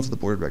signal to the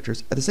board of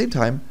directors. At the same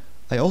time,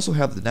 I also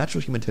have the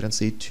natural human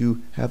tendency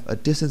to have a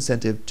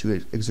disincentive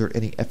to exert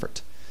any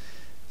effort.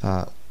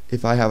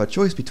 If I have a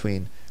choice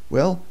between,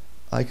 well,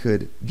 I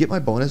could get my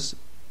bonus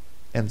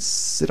and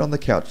sit on the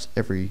couch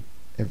every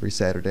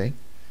Saturday,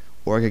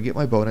 or I could get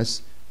my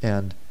bonus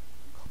and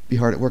be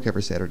hard at work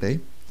every Saturday.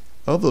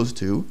 Of those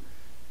two,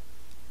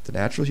 the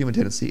natural human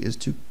tendency is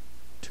to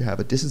have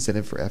a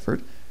disincentive for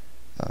effort,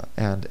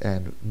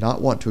 and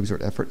not want to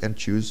exert effort and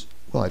choose,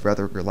 well, I'd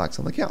rather relax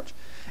on the couch.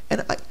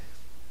 And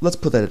let's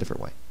put that a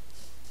different way.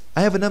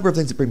 I have a number of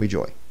things that bring me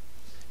joy.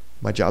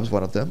 My job's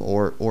one of them,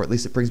 or at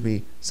least it brings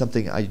me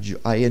something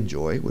I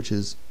enjoy, which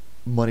is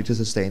money to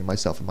sustain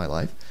myself and my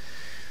life.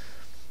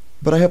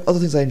 But I have other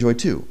things I enjoy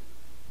too,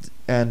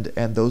 and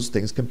those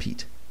things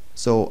compete.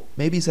 So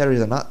maybe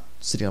Saturdays I'm not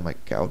sitting on my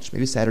couch.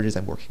 Maybe Saturdays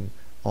I'm working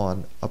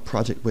on a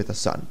project with a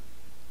son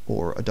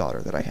or a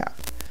daughter that I have.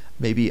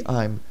 Maybe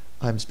I'm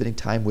spending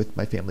time with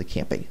my family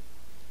camping.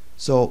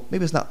 So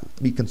maybe it's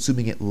not me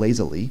consuming it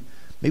lazily.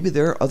 Maybe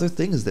there are other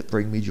things that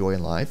bring me joy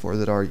in life, or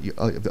that are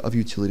of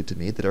utility to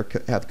me,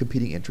 that have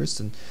competing interests,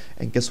 and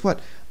guess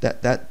what?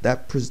 That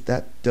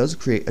does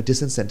create a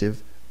disincentive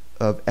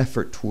of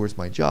effort towards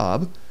my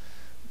job,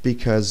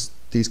 because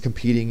these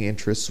competing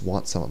interests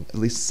want at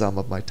least some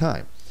of my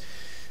time.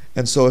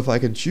 And so if I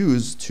can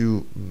choose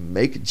to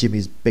make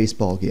Jimmy's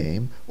baseball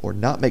game or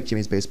not make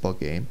Jimmy's baseball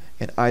game,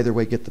 and either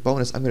way get the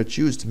bonus, I'm going to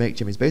choose to make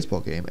Jimmy's baseball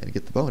game and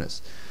get the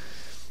bonus.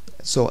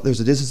 So there's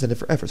a disincentive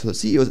for effort. So the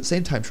CEO is at the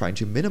same time trying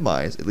to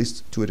minimize, at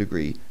least to a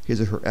degree, his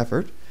or her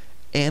effort,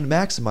 and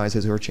maximize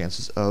his or her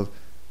chances of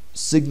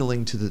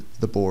signaling to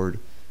the board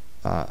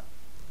that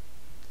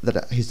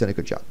he's done a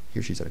good job, he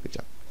or she's done a good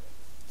job.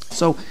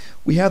 So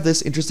we have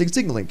this interesting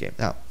signaling game.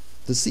 Now,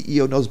 the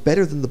CEO knows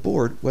better than the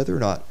board whether or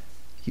not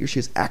he or she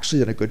has actually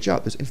done a good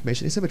job. There's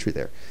information asymmetry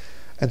there.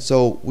 And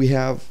so we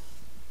have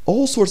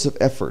all sorts of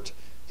effort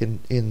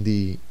in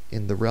the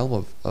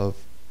realm of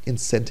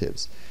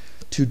incentives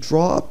to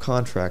draw up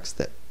contracts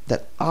that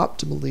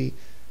optimally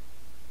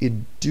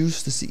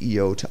induce the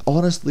CEO to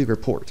honestly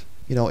report.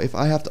 You know, if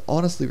I have to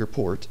honestly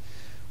report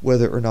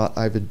whether or not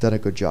I've done a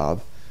good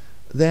job,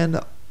 then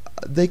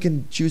they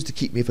can choose to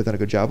keep me if I've done a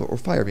good job, or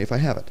fire me if I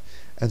haven't.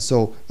 And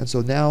so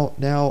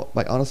now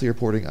by honestly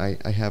reporting,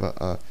 I have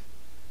a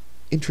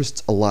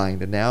interests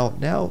aligned. And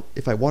now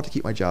if I want to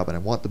keep my job and I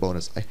want the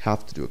bonus, I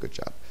have to do a good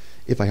job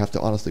if I have to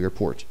honestly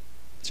report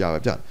the job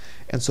I've done.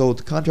 And so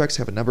the contracts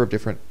have a number of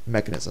different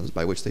mechanisms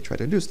by which they try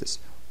to induce this.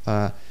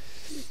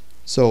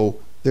 So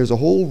there's a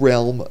whole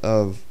realm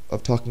of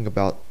talking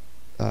about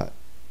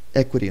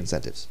equity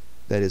incentives,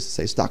 that is to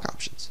say stock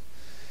options.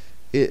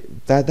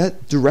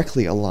 That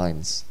directly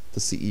aligns the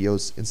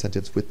CEO's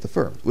incentives with the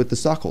firm, with the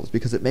stockholders,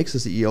 because it makes the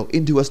CEO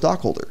into a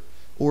stockholder,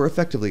 or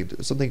effectively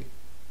something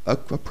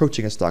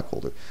approaching a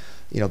stockholder.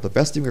 You know, the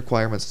vesting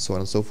requirements and so on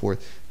and so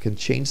forth can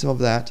change some of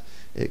that.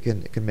 It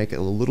can make it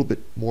a little bit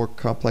more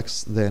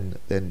complex than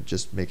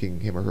just making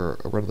him or her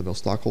a run-of-the-mill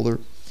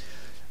stockholder.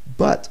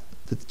 But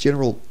the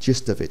general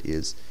gist of it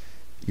is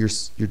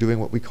you're doing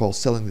what we call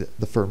selling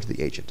the firm to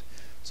the agent.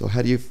 So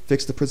how do you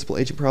fix the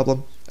principal-agent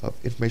problem of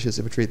information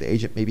asymmetry? The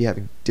agent may be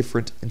having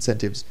different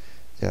incentives,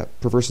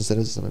 perverse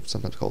incentives,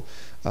 sometimes called,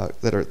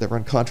 that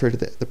run contrary to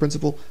the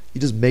principal.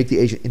 You just make the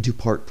agent into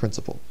part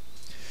principal.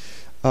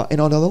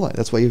 And on down the line,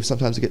 that's why you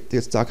sometimes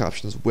get stock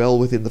options well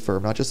within the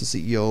firm, not just the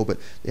CEO, but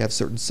they have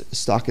certain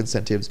stock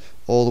incentives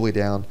all the way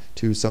down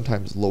to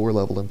sometimes lower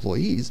level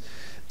employees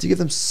to give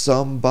them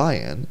some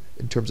buy-in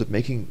in terms of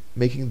making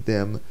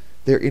them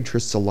their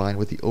interests align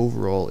with the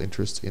overall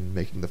interest in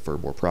making the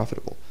firm more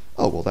profitable.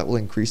 Oh, well, that will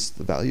increase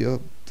the value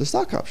of the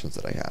stock options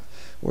that I have,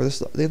 or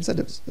the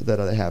incentives that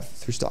I have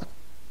through stock.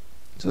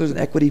 So there's an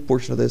equity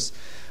portion of this,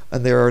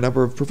 and there are a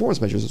number of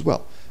performance measures as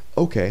well.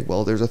 Okay,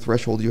 well, there's a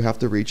threshold you have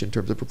to reach in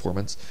terms of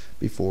performance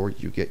before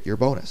you get your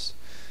bonus.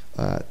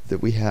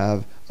 That we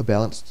have a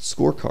balanced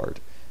scorecard,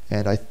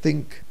 and I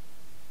think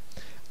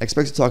I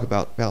expect to talk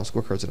about balanced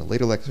scorecards in a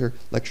later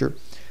lecture,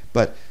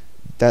 but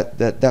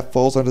that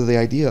falls under the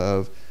idea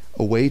of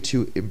a way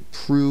to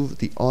improve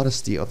the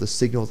honesty of the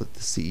signal that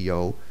the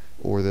CEO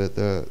or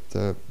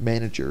the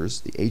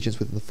managers, the agents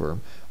within the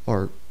firm,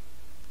 are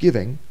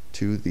giving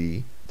to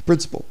the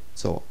principal.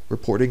 So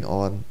reporting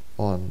on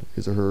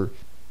his or her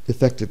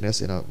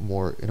effectiveness in a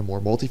more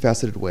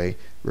multifaceted way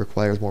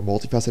requires more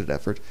multifaceted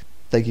effort.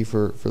 Thank you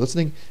for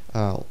listening.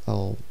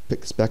 I'll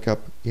pick this back up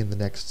in the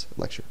next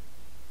lecture.